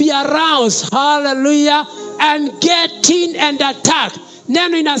 May you be aroused. Hallelujah. And get in and attack.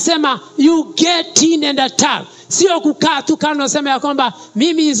 Neno inasema you get in and attack. Sio kukaa tu kana unasema ya kwamba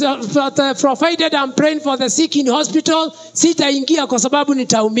mimi provided I'm praying for the sick in hospital, sitaingia kwa sababu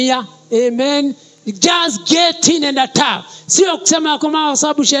nitaumia. Amen. Just get in and attack. Sio kusema kwa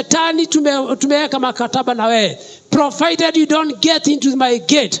sababu shetani tumeweka makataba na wewe. Provided you don't get into my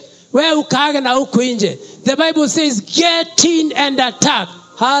gate, wewe ukaage na huko nje. The Bible says get in and attack.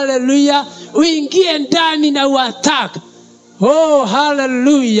 Hallelujah. Uingie ndani na uattack. Oh,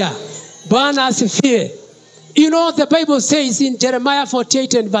 hallelujah. Bwana asifiwe. You know, the Bible says in Jeremiah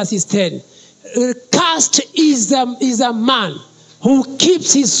 48 and verses 10, cursed is a man who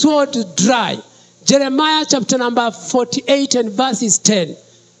keeps his sword dry. Jeremiah chapter number 48 and verses 10.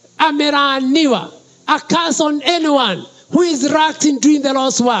 Amelaaniwa. A curse on anyone who is racked in doing the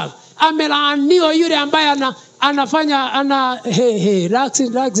Lord's work. Amelaaniwa yule ambaye anafanya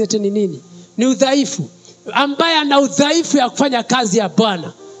racked ni nini? Ni udhaifu. Ambaye ana udhaifu ya kufanya kazi ya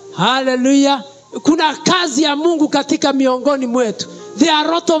Bwana. Hallelujah. Kuna kazi ya Mungu katika miongoni mwetu. There are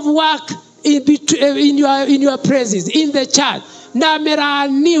a lot of work in your presence in the church. Na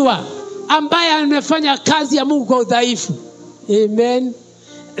amelaaniwa ambaye amefanya kazi ya Mungu kwa udhaifu. Amen.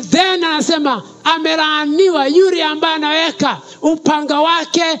 Then anasema amelaaniwa yule ambaye anaweka upanga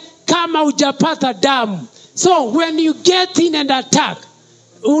wake kama hujapata damu. So when you get in and attack,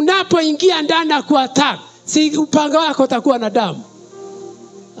 unapoingia ndani na kuattack, si upanga wako utakuwa na damu.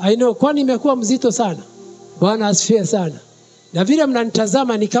 I know, kwani imekuwa mzito sana. Bwana asifiwe sana. Na vile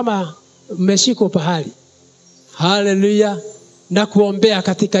mnanitazama ni kama mmeshika pahali. Hallelujah. Na kuombea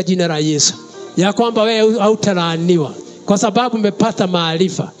katika jina la Yesu ya kwamba wewe hautalaaniwa kwa sababu umepata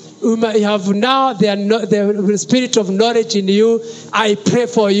maarifa. You have now the spirit of knowledge in you. I pray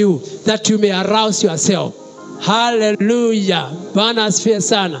for you that you may arouse yourself. Hallelujah. Bwana asifiwe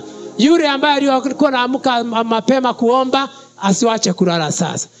sana. Yule ambaye alikuwa anaamka mapema kuomba, asiwache kulala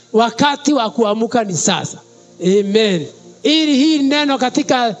sasa. Wakati wa kuamka ni sasa. Amen. Ili hii neno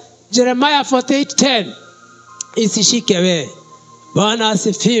katika Jeremiah 48:10 isishike wewe. Bwana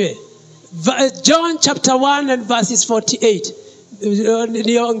asifiwe. John chapter 1 and verses 48.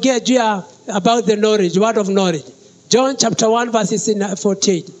 Niongea juu ya about the knowledge, word of knowledge. John chapter 1 verses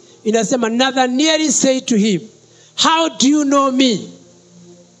 48. Inasema, Nathanael said to him, how do you know me?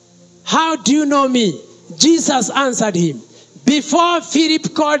 How do you know me? Jesus answered him, before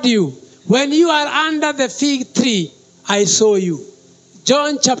Philip called you, when you are under the fig tree, I saw you.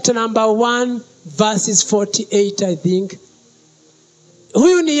 John chapter number 1 verses 48, I think.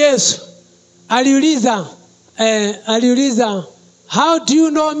 Huyu ni Yesu. Aliuliza, how do you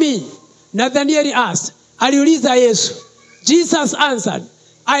know me? Nathanael asked. Aliuliza Yesu. Jesus answered,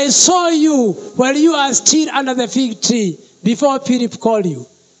 I saw you while you are still under the fig tree before Philip called you.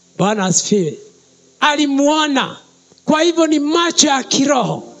 Bwana asifiwe. Alimuona. Kwa hivyo ni macho ya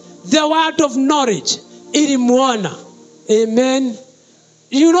kiroho. The word of knowledge. Ilimuona. Amen.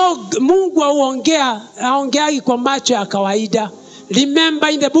 You know, Mungu haongeagi kwa macho ya kawaida. Remember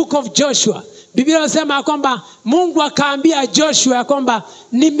in the book of Joshua, Biblia inasema kwamba Mungu akaambia Joshua kwamba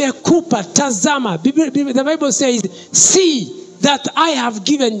nimekupa, tazama. The Bible says, see that I have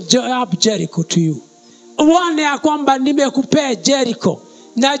given up Jericho to you. Uone ya kwamba nimekupea Jericho.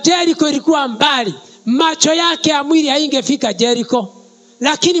 Na Jericho ilikuwa mbali. Macho yake ya mwili haingefika Jericho.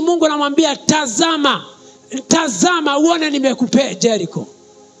 Lakini Mungu anamwambia tazama. Tazama uone nimekupea Jericho.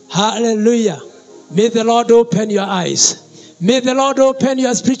 Hallelujah. May the Lord open your eyes. May the Lord open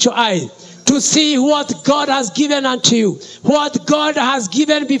your spiritual eyes to see what God has given unto you. What God has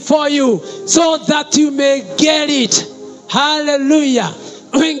given before you, so that you may get it. Hallelujah.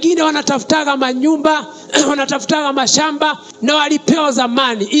 Wengine wanatafutaga manyumba, wanatafutaga mashamba, na walipewa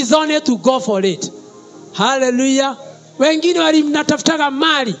zamani. It's only to go for it. Hallelujah. Wengine wanatafutaga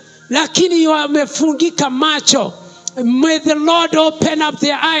mali, lakini wamefungika macho. May the Lord open up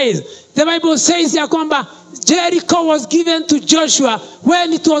their eyes. The Bible says ya kwamba Jericho was given to Joshua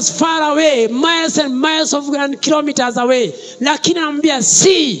when it was far away, miles and miles and kilometers away. Lakini anamwambia,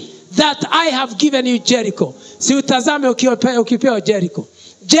 see that I have given you Jericho. Si utazame ukipewa Jericho.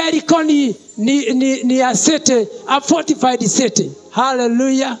 Jericho ni a city, a fortified city.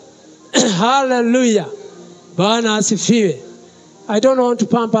 Hallelujah. Hallelujah. Bwana asifiwe. I don't want to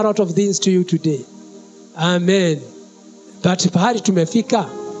pump a lot of things to you today. Amen. But pahali tumefika,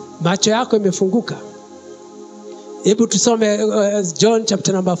 macho yako imefunguka. Hebu tusome John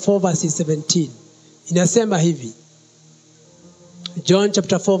chapter number 4 verse 17. Inasema hivi. John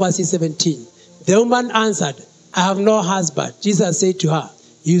chapter 4 verse 17. The woman answered, I have no husband. Jesus said to her,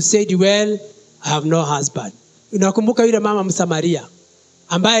 you said well, I have no husband. Unakumbuka yule mama Msamaria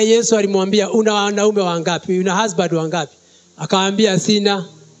ambaye Yesu alimwambia, una wanaume wangapi? Una husband wangapi? Akamwambia sina.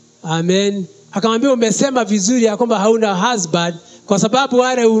 Amen. Akamwambia, umesema vizuri ya kwamba hauna husband kwa sababu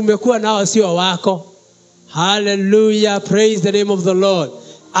wale umekuwa nao sio wako. Hallelujah. Praise the name of the Lord.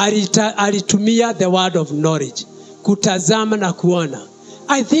 Alitumia the word of knowledge. Kutazama na kuona.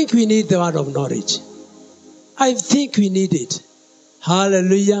 I think we need the word of knowledge. I think we need it.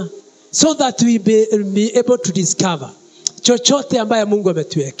 Hallelujah. So that we be able to discover chochote ambaye Mungu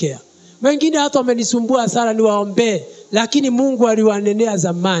ametuwekea. Wengine hata wamenisumbua sana niwaombe, lakini Mungu aliwanenea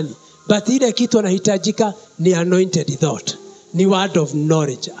zamani. But ile kitu anahitajika ni anointed thought. Ni word of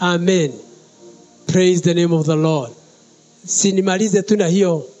knowledge. Amen. Praise the name of the Lord. Si nimalize tu na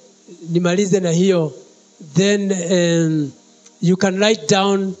hiyo. Nimalize na hiyo. Then you can write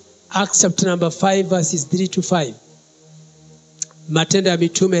down Acts chapter number 5 verses 3 to 5. Matendo ya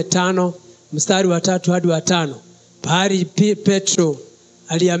Mitume 5 mstari wa 3 hadi wa 5. Pahali Petro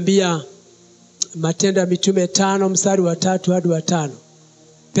aliambia, Matendo ya Mitume 5 mstari wa 3 hadi wa 5.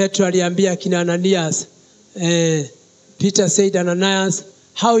 Petro aliambia kina Ananias, Peter said, Ananias,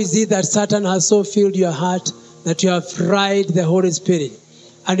 how is it that Satan has so filled your heart that you have fried the Holy Spirit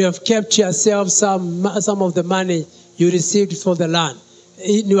and you have kept yourself some of the money you received for the land?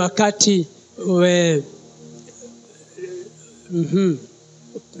 Ni wakati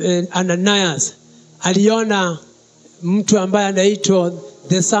Ananias aliona mtu ambaye anaitwa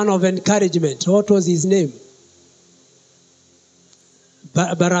the son of encouragement. What was his name?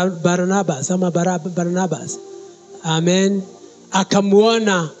 Barnabas. Amen.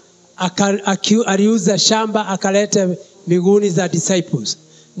 Akamuona, aliuza shamba akaleta miguuni za disciples.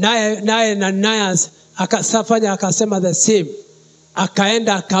 Naye Ananias akasema the same.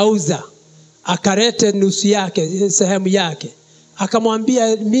 Akaenda akauza, akaleta nusu yake, sehemu yake.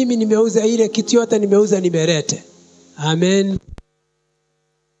 Akamwambia, mimi nimeuza ile kitu yote nimeuza nimelete. Amen.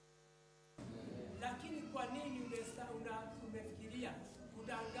 Lakini kwa nini umefikiria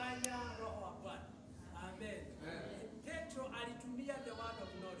kudanganya roho wa Bwana? Amen. Petro alitumia the word of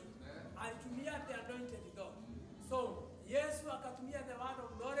knowledge. Alitumia the anointed God. So Yesu akatumia the word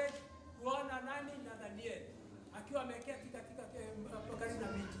of knowledge kuona nani na Daniel akiwa ameketi katika karibu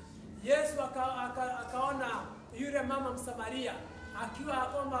na miti. Yesu akaona yule mama Msamaria akiwa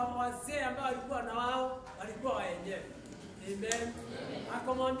kama wazee ambao walikuwa na wao walikuwa waenyewe. Amen.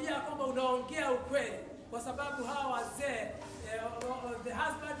 Akamwambia kwamba unaongea ukweli kwa sababu hawa wazee the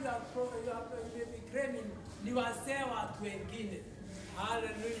husband you are claiming ni wazee wa watu wengine.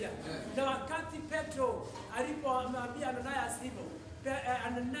 Hallelujah. Na wakati Petro alipomwambia Ananias hivyo,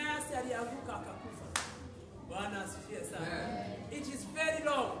 Ananias alianguka akakufa. Bwana asifiwe sana. It is very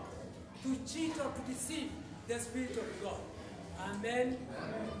wrong to cheat or to deceive the Spirit of God. Amen.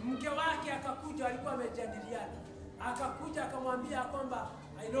 Mke wake akakuja, alikuwa amejadiliana. Akakuja akamwambia kwamba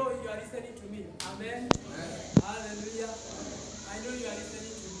I know you are listening to me. Amen. Hallelujah. I know you are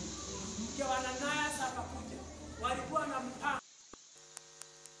listening to me. Mke wa Ananias akakuja. Walikuwa na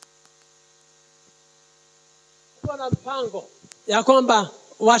mpango ya kwamba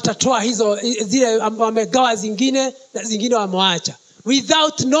watatoa hizo zile wamegawa zingine na zingine wameacha,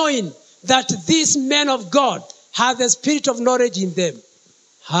 without knowing that these men of God have the spirit of knowledge in them.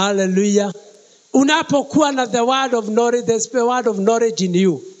 Hallelujah. Unapokuwa na the word of knowledge, the word of knowledge in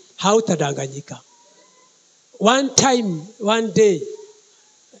you, hautadanganyika. One day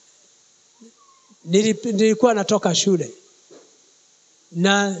nilikuwa natoka shule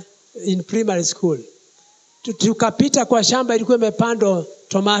na in primary school. Tukapita kwa shamba ilikuwa imepandwa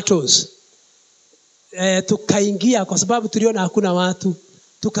tomatoes. Tukaingia kwa sababu tuliona hakuna watu.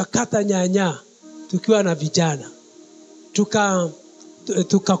 Tukakata nyanya tukiwa na vijana.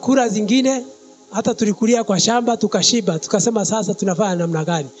 Tukakula zingine, hata tulikulia kwa shamba tukashiba. Tukasema sasa tunafanya namna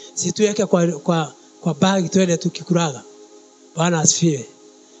gani? Si tuweke kwa bag tuende tukikuraga. Bwana asifiwe.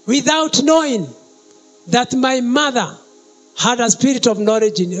 Without knowing that my mother had a spirit of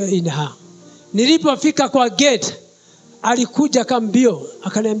knowledge in her. Nilipofika kwa gate, alikuja kambio,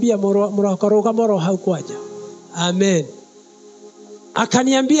 akaniambia moro haukuaja. Amen.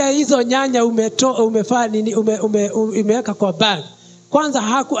 Akaniambia hizo nyanya umefanya nini, umeweka kwa bag. Kwanza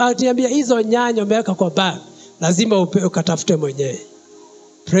akaniambia hizo nyanya umeweka kwa bag, lazima ukatafute mwenyewe.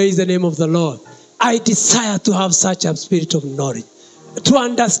 Praise the name of the Lord. I desire to have such a spirit of knowledge, to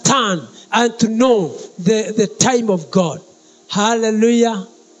understand and to know the time of God. Hallelujah.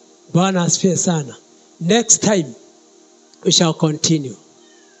 Bwana asifiwe sana. Next time we shall continue.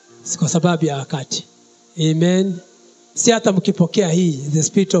 Kwa sababu ya wakati. Amen. Si hata mkipokea hii the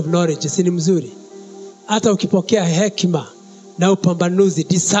spirit of knowledge si ni mzuri. Hata ukipokea hekima na upambanuzi,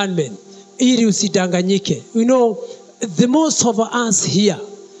 discernment, ili usidanganyike. You know, the most of us here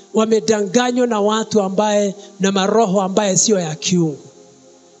wamedanganywa na watu ambaye na maroho ambaye sio ya kiungu.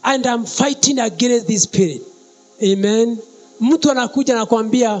 And I'm fighting against this spirit. Amen. Mtu anakuja na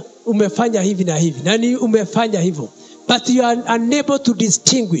kuambia umefanya hivi na hivi, nani umefanya hivyo, but you are unable to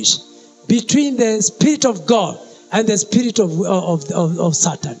distinguish between the spirit of God and the spirit of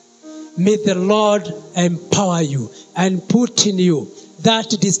Satan. May the Lord empower you and put in you that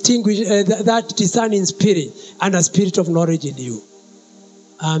that discerning spirit and a spirit of knowledge in you.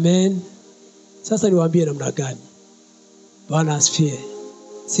 Amen. Sasa niwaambie namna gani. Bwana asifiwe.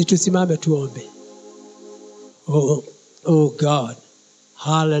 Situsimame tuombe. Oh God.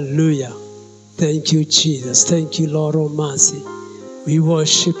 Hallelujah. Thank you, Jesus. Thank you, Lord of mercy. We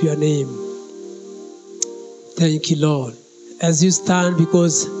worship your name. Thank you, Lord. As you stand,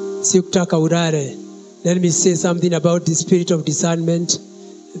 because sikutaka urare, let me say something about the spirit of discernment,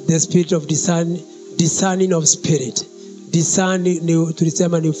 the spirit of discerning of spirit. Discerning,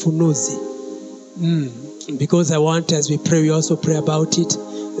 tulisema ni ufunuzi. Because I want, as we pray, we also pray about it.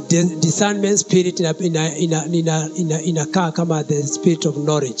 The discernment spirit inakaa kama the spirit of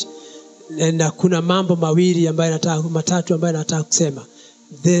knowledge. Na kuna mambo mawili ambayo matatu ambayo nataka kusema.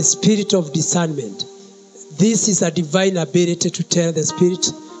 The spirit of discernment. This is a divine ability to tell the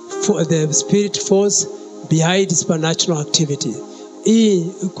spirit force behind supernatural activity. Hii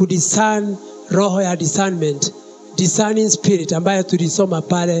kudiscern, roho ya discernment, discerning spirit ambayo tulisoma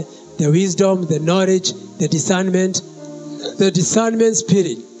pale, the wisdom, the knowledge, the discernment. The discernment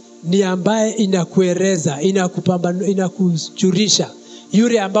spirit ni ambaye inakueleza, inakujulisha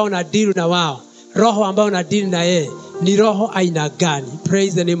yule ambao unadili na wao, roho ambao unadili na yeye ni roho aina gani.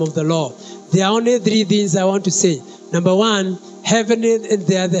 Praise the name of the Lord. There are only three things I want to say. Number one, heavenly,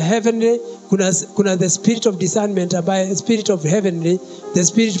 there are the heavenly, kuna the spirit of discernment ambaye spirit of heavenly, the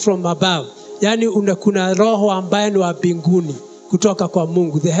spirit from above. Yani kuna roho ambaye ni wa mbinguni kutoka kwa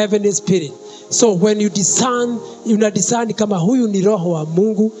Mungu, the heavenly spirit. So when you discern, unadiscern kama huyu ni roho wa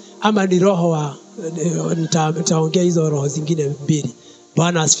Mungu ama ni roho wa nitaongea hizo roho zingine mbili.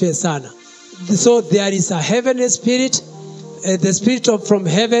 Bwana asifiwe sana. So there is a heavenly spirit, the spirit from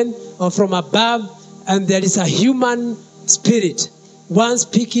heaven or from above, and there is a human spirit, one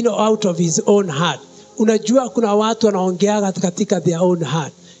speaking out of his own heart. Unajua kuna watu wanaongea katika their own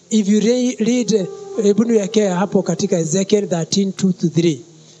heart. If you read, hebu niweke hapo katika Ezekiel 13:2-3,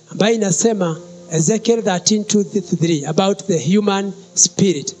 ambayo inasema Ezekiel 13:2-3 about the human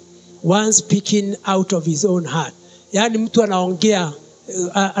spirit, one speaking out of his own heart. Yani mtu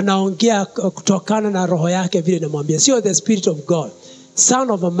anaongea kutokana na roho yake vile namwambia, sio the spirit of God.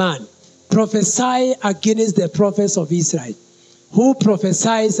 Son of a man, prophesy against the prophets of Israel, who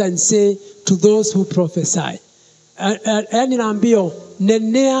prophesies and say to those who prophesy. Yani naambio,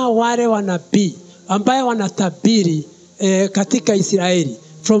 nenea wale wanabii ambaye wanatabiri katika Israeli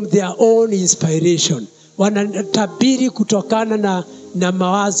from their own inspiration. Wanatabiri kutokana na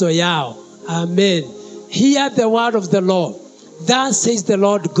mawazo yao. Amen. Hear the word of the Lord. Thus says the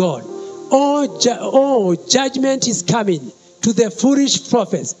Lord God. Oh, judgment is coming to the foolish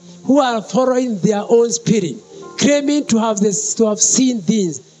prophets who are following their own spirit, claiming to have seen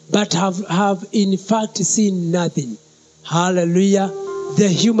things, but have in fact seen nothing. Hallelujah. The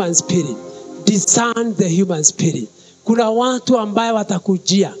human spirit. Discern the human spirit. Kuna watu ambaye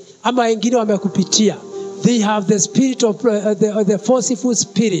watakujia ama wengine wamekupitia. They have the spirit of the forceful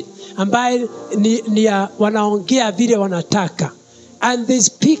spirit ambaye ni wanaongea vile wanataka, and they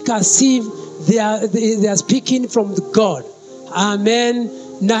speak as if they are speaking from God. Amen.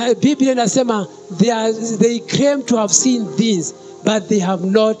 Na Biblia inasema they claim to have seen things, but they have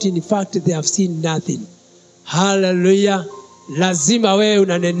not. In fact, they have seen nothing. Hallelujah. Lazima wewe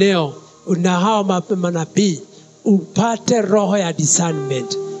unaneneo una hao manabii upate roho ya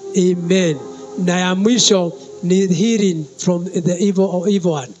discernment. Amen. Na ya mwisho ni hearing from the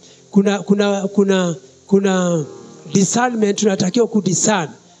evil one. Kuna discernment tunatakiwa kudiscern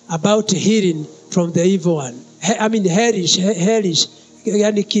about hearing from the evil one. I mean hellish yani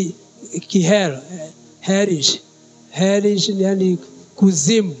hellish yani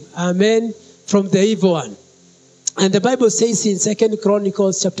kuzimu. Amen. From the evil one. And the Bible says in 2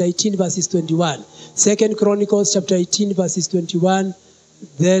 Chronicles chapter 18 verses 21. 2 Chronicles chapter 18 verses 21.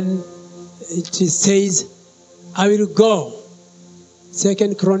 Then it says, I will go.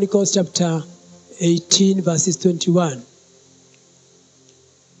 2 Chronicles chapter 18 verses 21.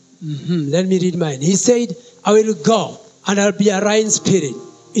 Let me read mine. He said, I will go, and I'll be a lying spirit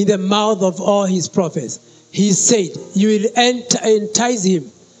in the mouth of all his prophets. He said, you will entice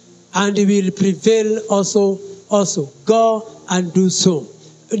him, and he will prevail also. Go and do so.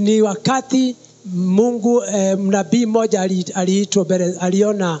 Ni wakati Mungu mnabii mmoja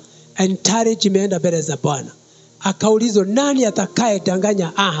aliona encourage imeenda mbele za Bwana. Akaulizwa nani atakaye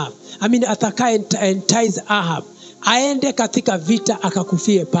danganya Ahab? Atakaye entice Ahab aende katika vita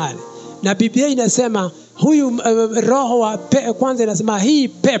akakufie pale. Na Biblia inasema huyu roho wa kwanza inasema hii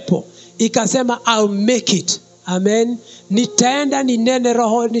pepo ikasema I'll make it. Amen. Nitaenda ninene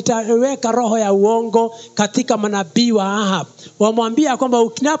roho, nitaweka roho ya uongo katika manabii wa Ahab. Wamwambia kwamba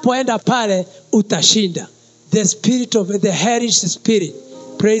ukinapoenda pale utashinda. The spirit of the hellish spirit.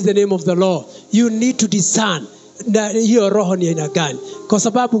 Praise the name of the Lord. You need to discern na hiyo roho ni aina gani. Kwa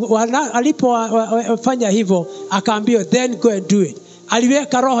sababu alipofanya hivyo akaambiwa then go and do it.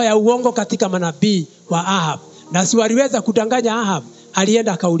 Aliweka roho ya uongo katika manabii wa Ahab. Na si waliweza kudanganya Ahab,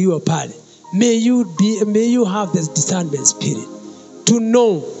 alienda akauliwa pale. May you have this discernment spirit to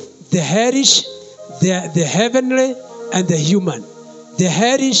know the hellish, the heavenly and the human. The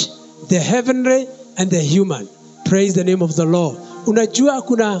hellish, the heavenly and the human. Praise the name of the Lord. Unajua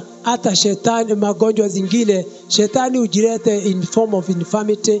kuna hata shetani magonjwa zingine shetani ujilete in form of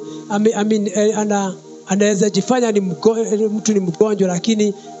infirmity. Anaweza jifanya mtu ni mgonjwa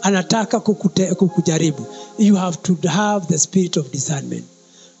lakini anataka kukujaribu. You have to have the spirit of discernment.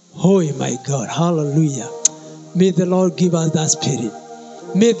 Oh my God, hallelujah. May the Lord give us that spirit.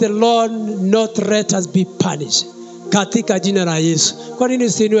 May the Lord not let us be punished. Katika jina la Yesu. Kwa nini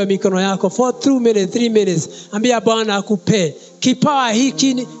usiinue mikono yako for 2 minutes, 3 minutes? Ambia Bwana akupe kipawa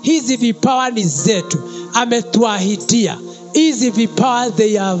hiki. Hizi vipawa ni zetu. Ametuahidia. Hizi vipawa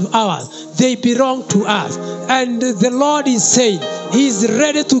they are ours. They belong to us. And the Lord is saying He is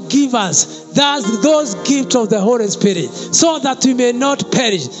ready to give us those gifts of the Holy Spirit so that we may not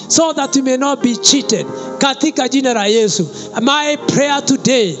perish, so that we may not be cheated. Katika jina la Yesu. My prayer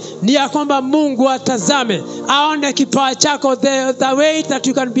today ni ya kwamba Mungu atazame aone kipawa chako, the weight that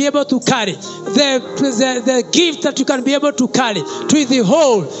you can be able to carry, the gift that you can be able to carry to the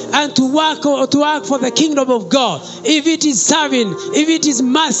whole and to work for the kingdom of God. If it is serving, if it is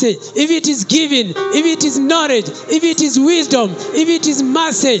mercy, if it is giving, if it is knowledge, if it is wisdom, if it is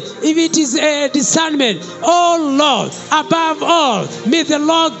mercy, if it is discernment, oh Lord, above all, may the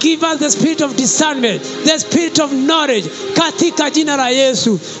Lord give us the spirit of discernment, the spirit of knowledge, katika jina la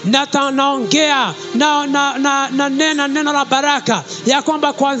Yesu. Naongea na neno la baraka ya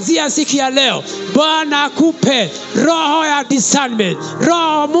kwamba kuanzia siku ya leo Bwana akupe roho ya discernment,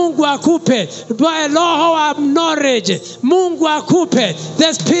 roho Mungu akupe roho wa knowledge, Mungu akupe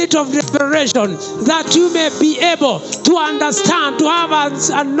the spirit of revelation, that you may be able to understand, to have an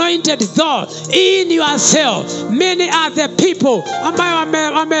anointed thought in yourself. Many are the people ambao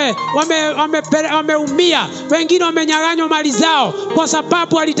wameumia, wengine wamenyang'anywa mali zao kwa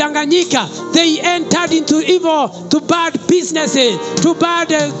sababu walidanganyika. They entered into evil, to bad businesses, to bad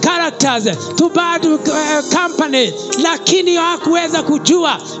characters, to bad company, lakini hakuweza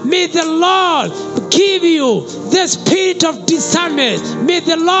kujua. May the Lord give you the spirit of discernment. May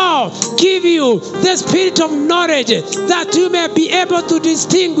the Lord give you the spirit of knowledge, that you may be able to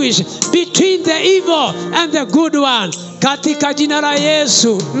distinguish between the evil and the good one. Katika jina la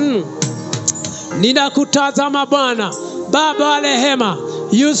Yesu. Ninakutazama Bwana, Baba wa rehema.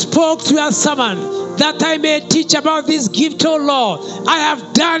 You spoke to your servant that I may teach about this gift, O Lord. I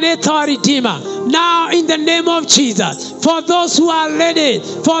have done it, our Redeemer. Now in the name of Jesus, for those who are ready,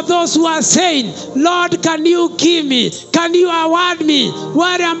 for those who are saying, Lord, can you give me, can you award me,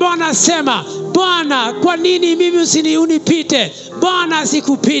 wale ambao wanasema Bwana, kwa nini mimi unipite? Bwana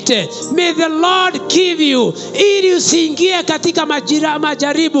sikupite. May the Lord give you, ili usiingie katika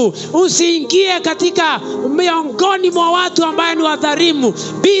majaribu, usiingie katika miongoni mwa watu ambao ni wadhalimu,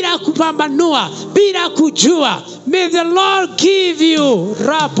 bila kupambanua, bila kujua. May the Lord give you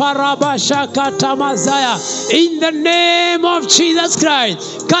in the name of Jesus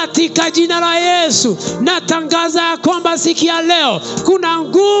Christ. Katika jina la Yesu natangaza ya kwamba siku ya leo kuna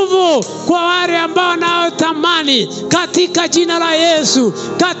nguvu kwa wale ambao wanaotamani, katika jina la Yesu,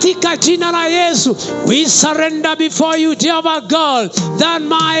 katika jina la Yesu. We surrender before you, Jehovah God, that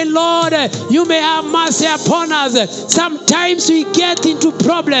my Lord, you may have mercy upon us. Sometimes we get into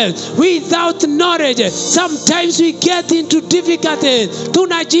problems without knowledge. Sometimes we get into difficulties.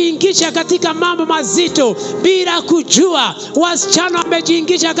 Tunajiingisha katika mambo mazito bila kujua. Wasichana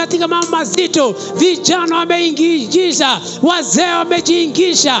wamejiingisha katika mambo mazito, vijana wameingisha, wazee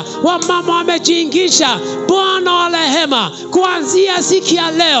wamejiingisha, wamama wamejiingisha. Bwana wa rehema, kuanzia siku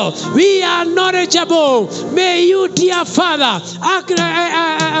ya leo, we are knowledgeable. May you, dear Father,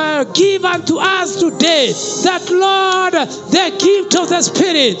 give unto us today that, Lord, the gift of the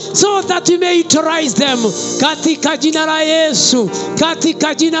Spirit, so that we may utilize them. Katika jina la Yesu,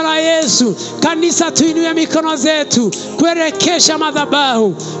 katika jina la Yesu. Kanisa tuinue mikono zetu kuelekesha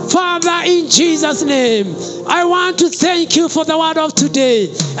madhabahu. Father, in Jesus' name, I want to thank you for the word of today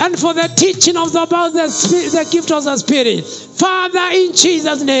and for the teaching about the gift of the Spirit. Father, in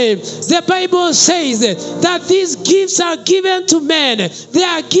Jesus' name, the Bible says that these gifts are given to men. They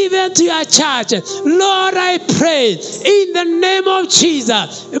are given to your church. Lord, I pray in the name of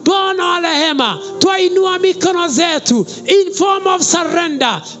Jesus. Bwana wa rehema, twainua mikono zetu in form of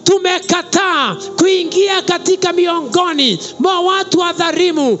surrender. Tumekataa kuingia katika miongoni mwa watu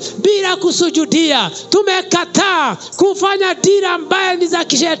wadhalimu bila kusujudia. Tumekataa kufanya dira ambaye ni za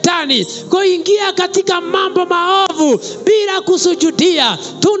kishetani, kuingia katika mambo maovu bila kusujudia.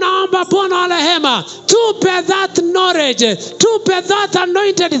 Tunaomba Bwana wa rehema, tupe that knowledge, tupe that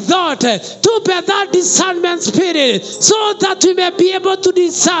anointed thought, tupe that discernment spirit, so that we may be able to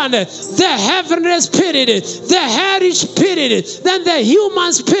discern the heavenly spirit, the hellish spirit, then the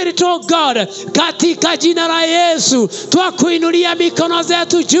human spirit, oh God. Katika jina la Yesu twakuinulia mikono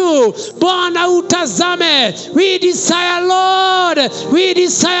zetu juu. Bwana utazame. We desire, Lord, we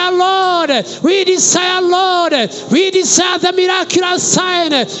desire, Lord, we desire, Lord, we desire the miraculous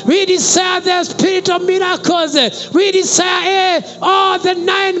sign, we desire the spirit of miracles, we desire all the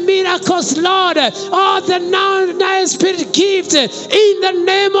 9 miracles, Lord, all the 9 spirit gifts in the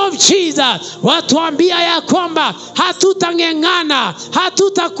name of Jesus. Watuambia ya kwamba hatutangengana,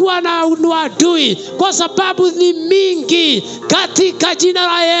 hatutakuwa na uadui kwa sababu ni mingi. Katika jina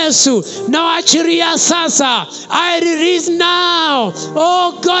la Yesu na waachilia sasa. I release now,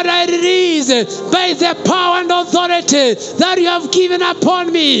 oh God, I release by the power and authority that you have given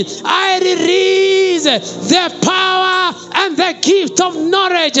upon me. I release the power and the gift of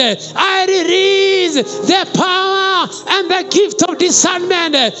knowledge. I release the power and the gift of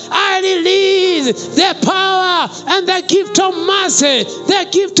discernment. I release the power and the gift of mercy, the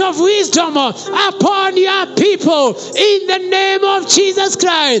gift of wisdom upon your people in the name of Jesus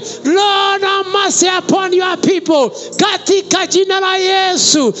Christ. Lord, have mercy upon your people. Katika jina la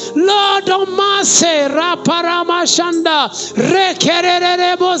Yesu. Lord, have mercy. Raparamashanda.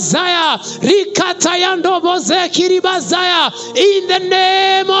 Rekerererebozaya. Rikatayandobozekiribazaya. In the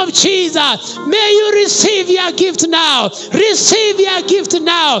name of Jesus. May you receive your gift now. Receive your gift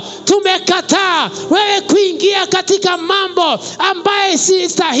now. Tumekataa wewe kuingia katika mambo ambaye si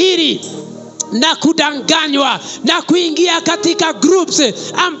stahili na kudanganywa na kuingia katika groups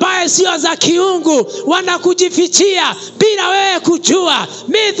ambaye sio za kiungu, wanakujifichia bila wewe kujua.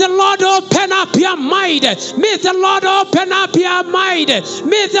 May the Lord open up your mind. May the Lord open up your mind.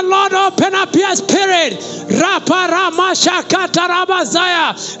 May the Lord open up your spirit.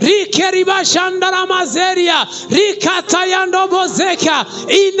 Raparamashakatarabazaya. Rikeribashandaramazeria. Rikatayandobozeka.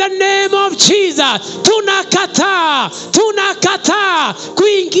 In the name of Jesus. Tunakataa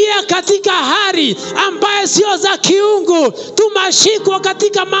kuingia katika ambaye sio za kiungu. Tumeshikwa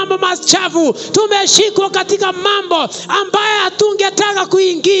katika mambo machafu. Tumeshikwa katika mambo ambaye hatungetaka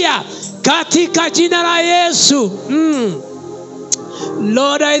kuingia katika jina la Yesu.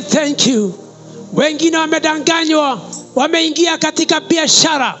 Lord, I thank you. Wengine wamedanganywa, wameingia katika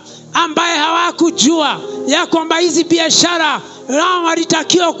biashara ambaye hawakujua ya kwamba hizi biashara wao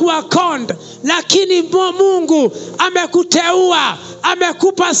walitakiwa kuwa conned, lakini Mungu amekuteua,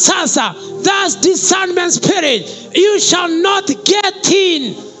 amekupa sasa. That's discernment spirit. You shall not get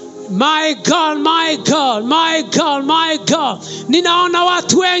in. My God, my God, my God, my God. Ninaona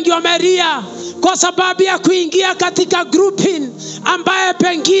watu wengi wamelia kwa sababu ya kuingia katika grouping ambaye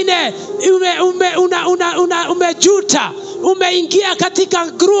pengine umejuta. Umeingia katika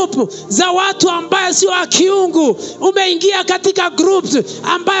group za watu ambaye si wa kiungu. Umeingia katika groups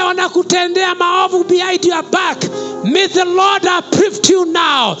ambaye wanakutendea maovu behind your back. May the Lord uplift you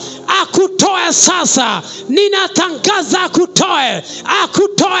now. Akutoe sasa. Ninatangaza akutoe.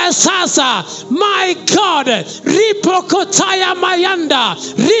 Akutoe sasa. My God. Ripokotaya mayanda.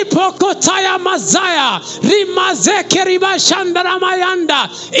 Ripokotaya mazaya. Rimazeke ribashandara mayanda.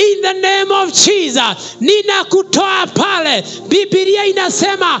 In the name of Jesus. Ninakutoa pale. Biblia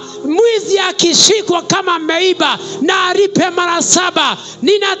inasema mwizi akishikwa kama ameiba na alipe mara 7.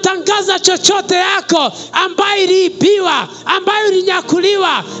 Ninatangaza chochote yako ambayo iliibiwa, ambayo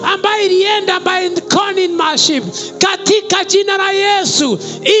ilinyakuliwa, ambayo ilienda by conmanship, katika jina la Yesu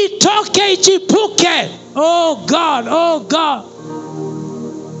itoke, ichipuke. Oh God, oh God.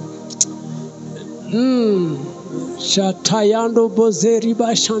 Shatayando bozeri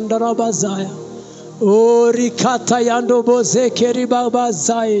bashandara bazaya. Lord,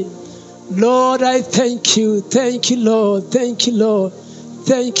 I thank you. Thank you, Lord. Thank you, Lord.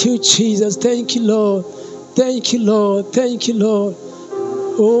 Thank you, Jesus. Thank you, Lord. Thank you, Lord. Thank you, Lord.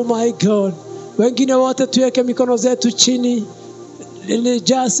 Oh my God. Wengine wote tuweke mikono zetu chini. Let's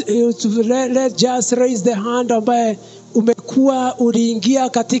just raise the hand ambaye umekuwa uliingia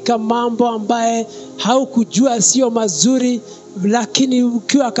katika mambo ambaye haukujua sio mazuri, lakini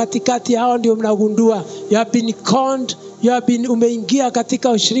ukiwa katikati hao ndio mnagundua you have been conned, umeingia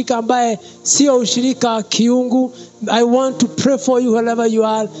katika ushirika ambaye sio ushirika kiungu. I want to pray for you wherever you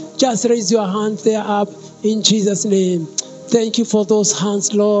are. Just raise your hands there up in Jesus' name. Thank you for those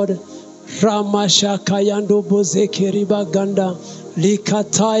hands, Lord. Ramashakayando bozekeri baganda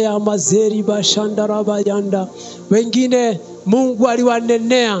likataya mazeri bashandara bayanda. Wengine Mungu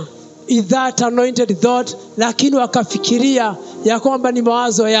aliwanenea that anointed thought, lakini wakafikiria ya kwamba ni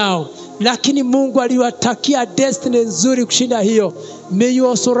mawazo yao, lakini Mungu aliwatakia destiny nzuri kushinda hiyo. May you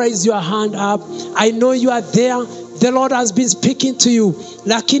also raise your hand up. I know you are there. The Lord has been speaking to you,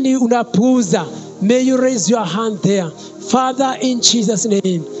 lakini unapuuza. May you raise your hand there. Father, in Jesus'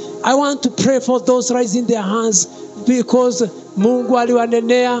 name, I want to pray for those raising their hands because Mungu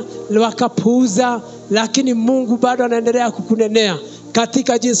aliwanenea wakapuuza, lakini Mungu bado anaendelea kukunenea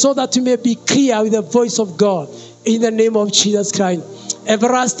katika jina, so that you may be clear with the voice of God in the name of Jesus Christ.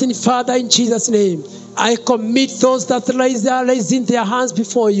 Everlasting Father, in Jesus' name, I commit those that raising their hands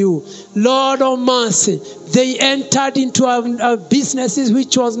before you. Lord of mercy, they entered into a businesses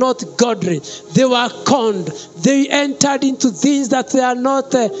which was not godly. They were conned. They entered into things that they are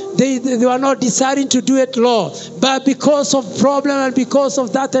not. They were not desiring to do it, Lord. But because of problem and because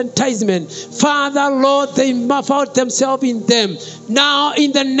of that enticement, Father, Lord, they found themselves in them. Now,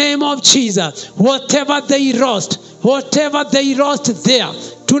 in the name of Jesus, whatever they lost there,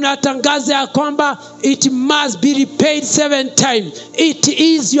 tunatangaza ya kwamba it must be repaid 7 times. It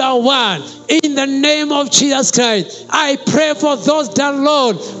is your word. In the name of Jesus Christ, I pray for those that,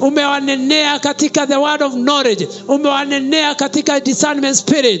 Lord, umewanenea katika the word of knowledge, umewanenea katika discernment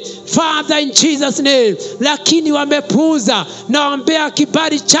spirit, Father, in Jesus name, lakini wamepuuza, naombea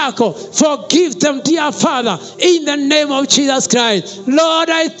kibali chako, forgive them, dear Father, in the name of Jesus Christ. Lord,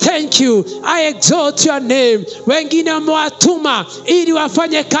 I thank you, I exalt your name. Wengine umewatuma ili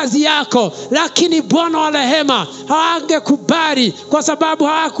wafanye kazi yako, lakini Bwana wa rehema hawangekubali kwa sababu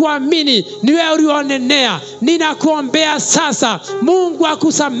hawakuamini ni wewe ulionenea. Ninakuombea sasa, Mungu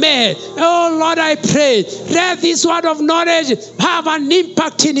akusamehe. Oh Lord, I pray, let this word of knowledge have an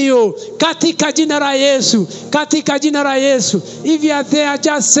impact in you, katika jina la Yesu, katika jina la Yesu. If you are there,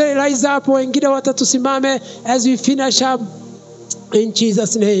 just say, rise up. Wengine watatusimame as we finish up in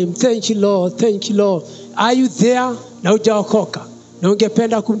Jesus name. Thank you Lord, thank you Lord. Are you there? Na hujaokoka na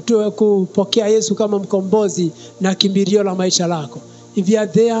ungependa kupokea Yesu kama mkombozi na kimbilio la maisha lako, if you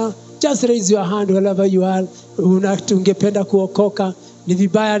are there, just raise your hand wherever you are. Ungependa kuokoka. Ni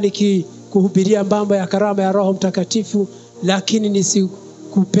vibaya nikikuhubiria mambo ya karama ya Roho Mtakatifu, lakini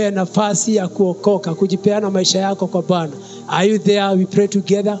nisikupe nafasi ya kuokoka, kujipeana maisha yako kwa Bwana. Are you there? We pray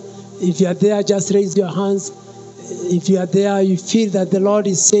together. If you are there, just raise your hands. If you are there, you feel that the Lord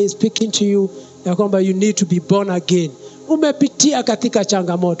is saying, speaking to you, ya kwamba you need to be born again. Umepitia katika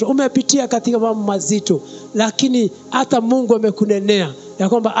changamoto, umepitia katika mambo mazito, lakini hata Mungu amekunenea ya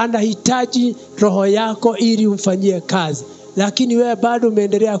kwamba anahitaji roho yako ili umfanyie kazi, lakini wewe bado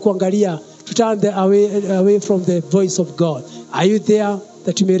umeendelea kuangalia, to turn away from the voice of God. Are you there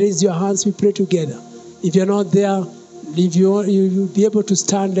that you may raise your hands? We pray together. If you're not there, if you'll be able to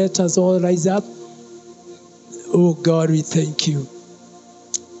stand, let us all rise up. Oh God, we thank you.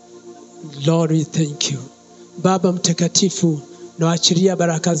 Lord, we thank you. Baba mtakatifu, nawaachilia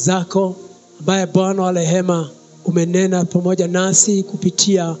baraka zako ambaye Bwana wa rehema umenena pamoja nasi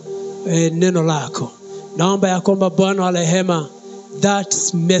kupitia neno lako. Naomba ya kwamba Bwana wa rehema,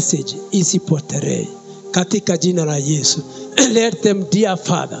 that message isipotelee katika jina la Yesu. Let them, dear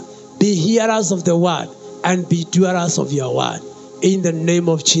Father, be hearers of the word and be doers of your word. In the name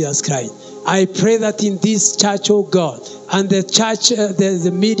of Jesus Christ, I pray that in this church, oh God, and the church,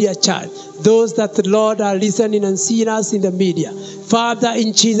 the media church, those that the Lord are listening and seeing us in the media, Father,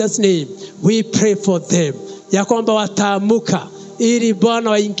 in Jesus' name, we pray for them. Ya kwamba wataamuka ili Bwana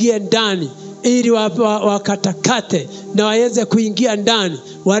waingie ndani, ili wakatakate na waweze kuingia ndani,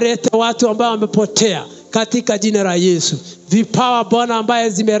 walete watu ambao wamepotea katika jina la Yesu. Vipawa Bwana ambaye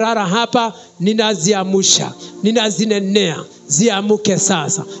zimerara hapa, ninaziamusha, ninazinenea, ziamuke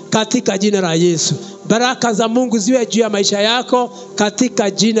sasa katika jina la Yesu. Baraka za Mungu ziwe juu ya maisha yako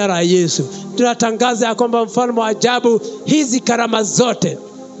katika jina la Yesu. Tunatangaza ya kwamba mfalme wa ajabu, hizi karama zote,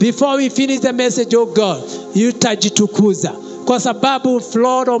 before we finish the message, oh God, utajitukuza kwa sababu,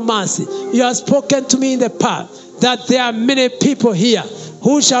 Lord of mercy, you have spoken to me in the past that there are many people here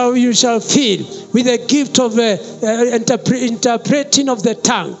who you shall fill with the gift of interpreting of the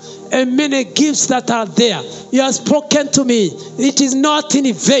tongue, and many gifts that are there. You have spoken to me. It is not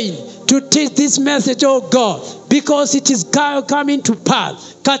in vain to teach this message, oh God, because it is coming to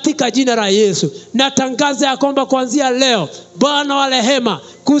pass katika jina la Yesu. Natangaza ya kwamba kuanzia leo, Bwana wa rehema,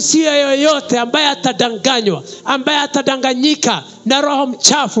 kusiwe yoyote ambaye atadanganywa, ambaye atadanganyika na roho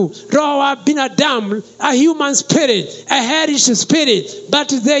mchafu, roho wa binadamu, a human spirit, a hellish spirit, but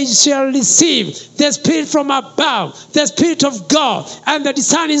they shall receive the spirit from above, the spirit of God and the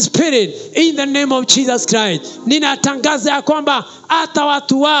discerning spirit, in the name of Jesus Christ. Ninatangaza ya kwamba hata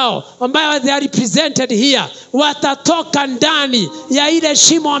watu wao ambao they are represented here watatoka ndani ya ile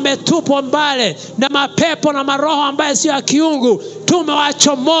shimo wametupwa mbale na mapepo na maroho ambaye sio ya kiungu.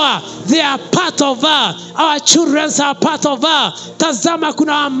 Tumewachomoa. They are part of us. Our children are part of us. Tazama,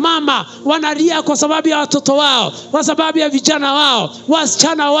 kuna mama wanalia kwa sababu ya watoto wao, kwa sababu ya vijana wao,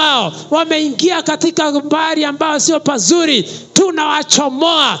 wasichana wao wameingia katika mbari ambao sio pazuri.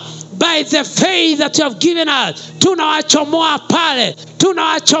 Tunawachomoa by the faith that you have given us. Tunawachomoa pale,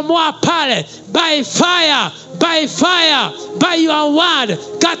 tunawachomoa pale by fire, by fire, by your word,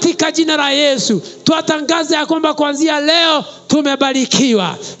 katika jina la Yesu. Tuatangaze ya kwamba kuanzia leo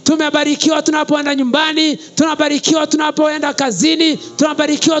tumebarikiwa. Tumebarikiwa tunapoenda nyumbani, tunabarikiwa tunapoenda kazini,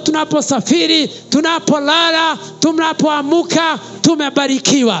 tunabarikiwa tunaposafiri, tunapolala, tunapoamuka,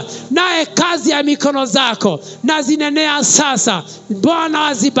 tumebarikiwa. Nae kazi ya mikono zako nazinenea sasa, Bwana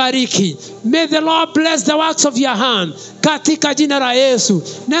azibariki. May the Lord bless the works of your hand katika jina la Yesu.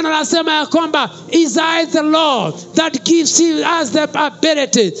 Neno nasema ya kwamba is I the Lord that gives us the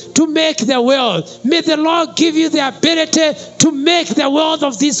ability to make the world. May the Lord give you the ability to make the wealth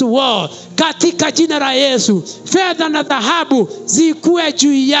of this world. Katika jina la Yesu, fedha na dhahabu zikuwe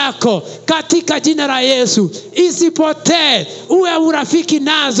juu yako. Katika jina la Yesu, isipotee, uwe urafiki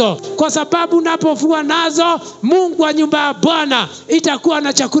nazo, kwa sababu unapokuwa nazo, Mungu wa nyumba ya Bwana itakuwa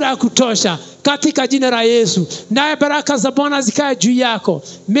na chakula ya kutosha. Katika jina la Yesu, naye baraka za Bwana zikae juu yako.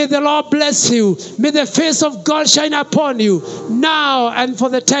 May the Lord bless you. May the face of God shine upon you now and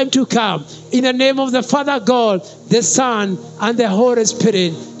for the time to come. In the name of the Father God, the Son, and the Holy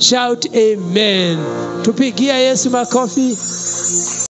Spirit. Shout amen. Tupigie Yesu makofi.